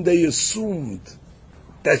reason they assumed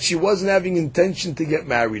that she wasn't having intention to get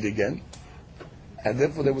married again. And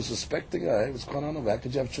therefore they were suspecting, hey, what's going on over here? How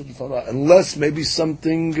could you have children from Rabba? Unless maybe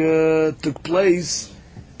something took place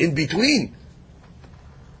in between.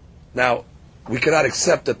 Now, we cannot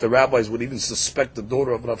accept that the rabbis would even suspect the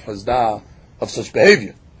daughter of Rav Chazda of such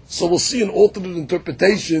behavior. So we'll see an alternate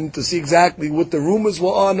interpretation to see exactly what the rumors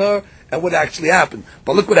were on her and what actually happened.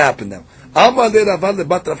 But look what happened now. Amar le Rava le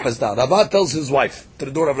bat Rav Chazda. Rava tells his wife, to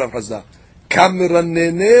the daughter of Rav Chazda,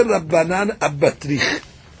 Kamranene Rabbanan Abatrich.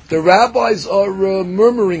 The rabbis are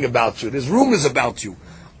murmuring about you. There's rumors about you.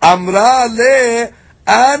 Amra le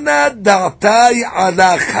Ana da'atai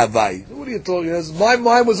ala chavai. What are you talking about? My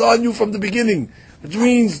mind was on you from the beginning. Which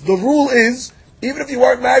means the rule is, even if you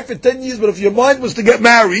weren't married for 10 years, but if your mind was to get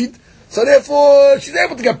married, so therefore she's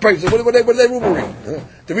able to get pregnant. What are they rumoring?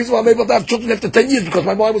 The reason why I'm able to have children after 10 years because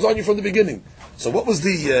my mind was on you from the beginning. So what was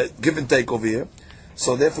the give and take over here?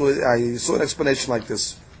 So therefore I saw an explanation like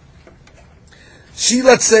this. She,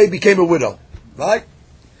 let's say, became a widow, right?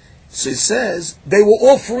 So it says they were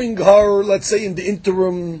offering her, let's say, in the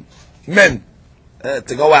interim, men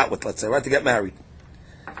to go out with, let's say, right, to get married.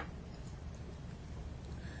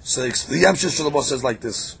 So the Yamshir Shalom says like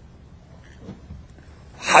this: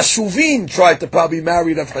 Hashuvin tried to probably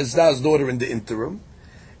marry Rav Chazda's daughter in the interim,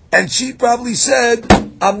 and she probably said,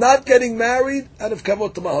 "I'm not getting married out of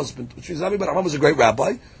kavod to my husband." Which means Rami Bar Hama was a great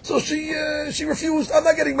rabbi, so she refused. I'm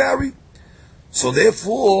not getting married. So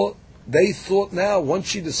therefore, they thought now, once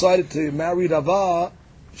she decided to marry Rava,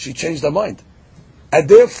 she changed her mind. And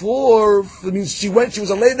therefore, it means she was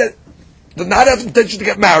a lady that did not have intention to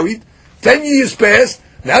get married. 10 years passed,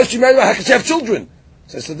 now she married Rava, how can she have children?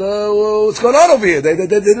 So I said, well, what's going on over here? They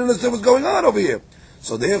didn't understand what's going on over here.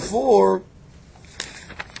 So therefore,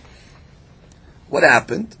 what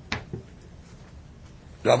happened?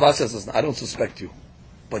 Rava says, listen, I don't suspect you,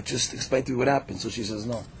 but just explain to me what happened. So she says,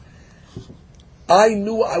 no. I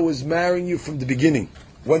knew I was marrying you from the beginning.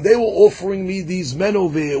 When they were offering me these men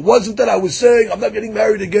over here, it wasn't that I was saying, I'm not getting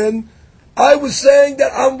married again. I was saying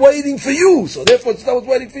that I'm waiting for you. So therefore, I was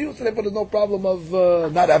waiting for you. So therefore, there's no problem of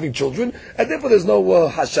not having children. And therefore, there's no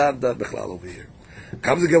hashad bechlal over here.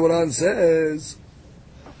 Comes the Gemara and says,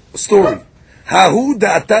 a story. Hahu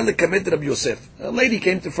da'atan lekamed Rabbi Yosef. A lady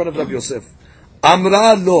came to front of Rabbi Yosef.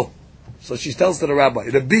 Amra lo. So she tells to the rabbi,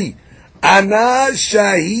 Rabbi, Ana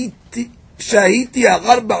Shahiti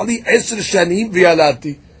agar ba'li 10 shanim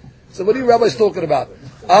v'yalati. So what are you rabbis talking about?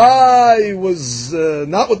 I was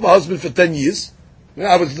not with my husband for 10 years.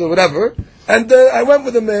 I was whatever. And I went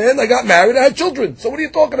with a man, I got married, I had children. So what are you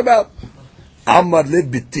talking about? Amar le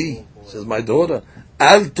biti, says my daughter,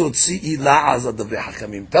 Al tutzi'i la'azad davei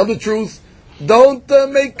hachamim. Tell the truth. Don't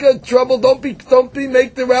make trouble. Don't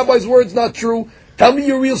make the rabbi's words not true. Tell me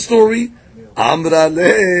your real story. Amra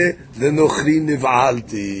le lenochri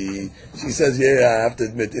niv'alti. She says, yeah, I have to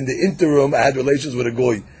admit, in the interim, I had relations with a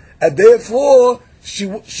goy. And therefore, she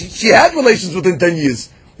had relations within 10 years.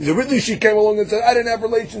 Originally, she came along and said, I didn't have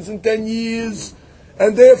relations in 10 years.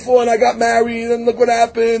 And therefore, and I got married, and look what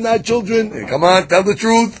happened, I had children. Hey, come on, tell the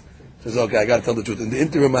truth. She says, okay, I got to tell the truth. In the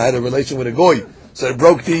interim, I had a relation with a goy. So it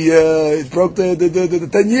broke the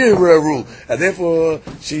 10-year rule. And therefore,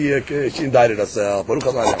 she indicted herself.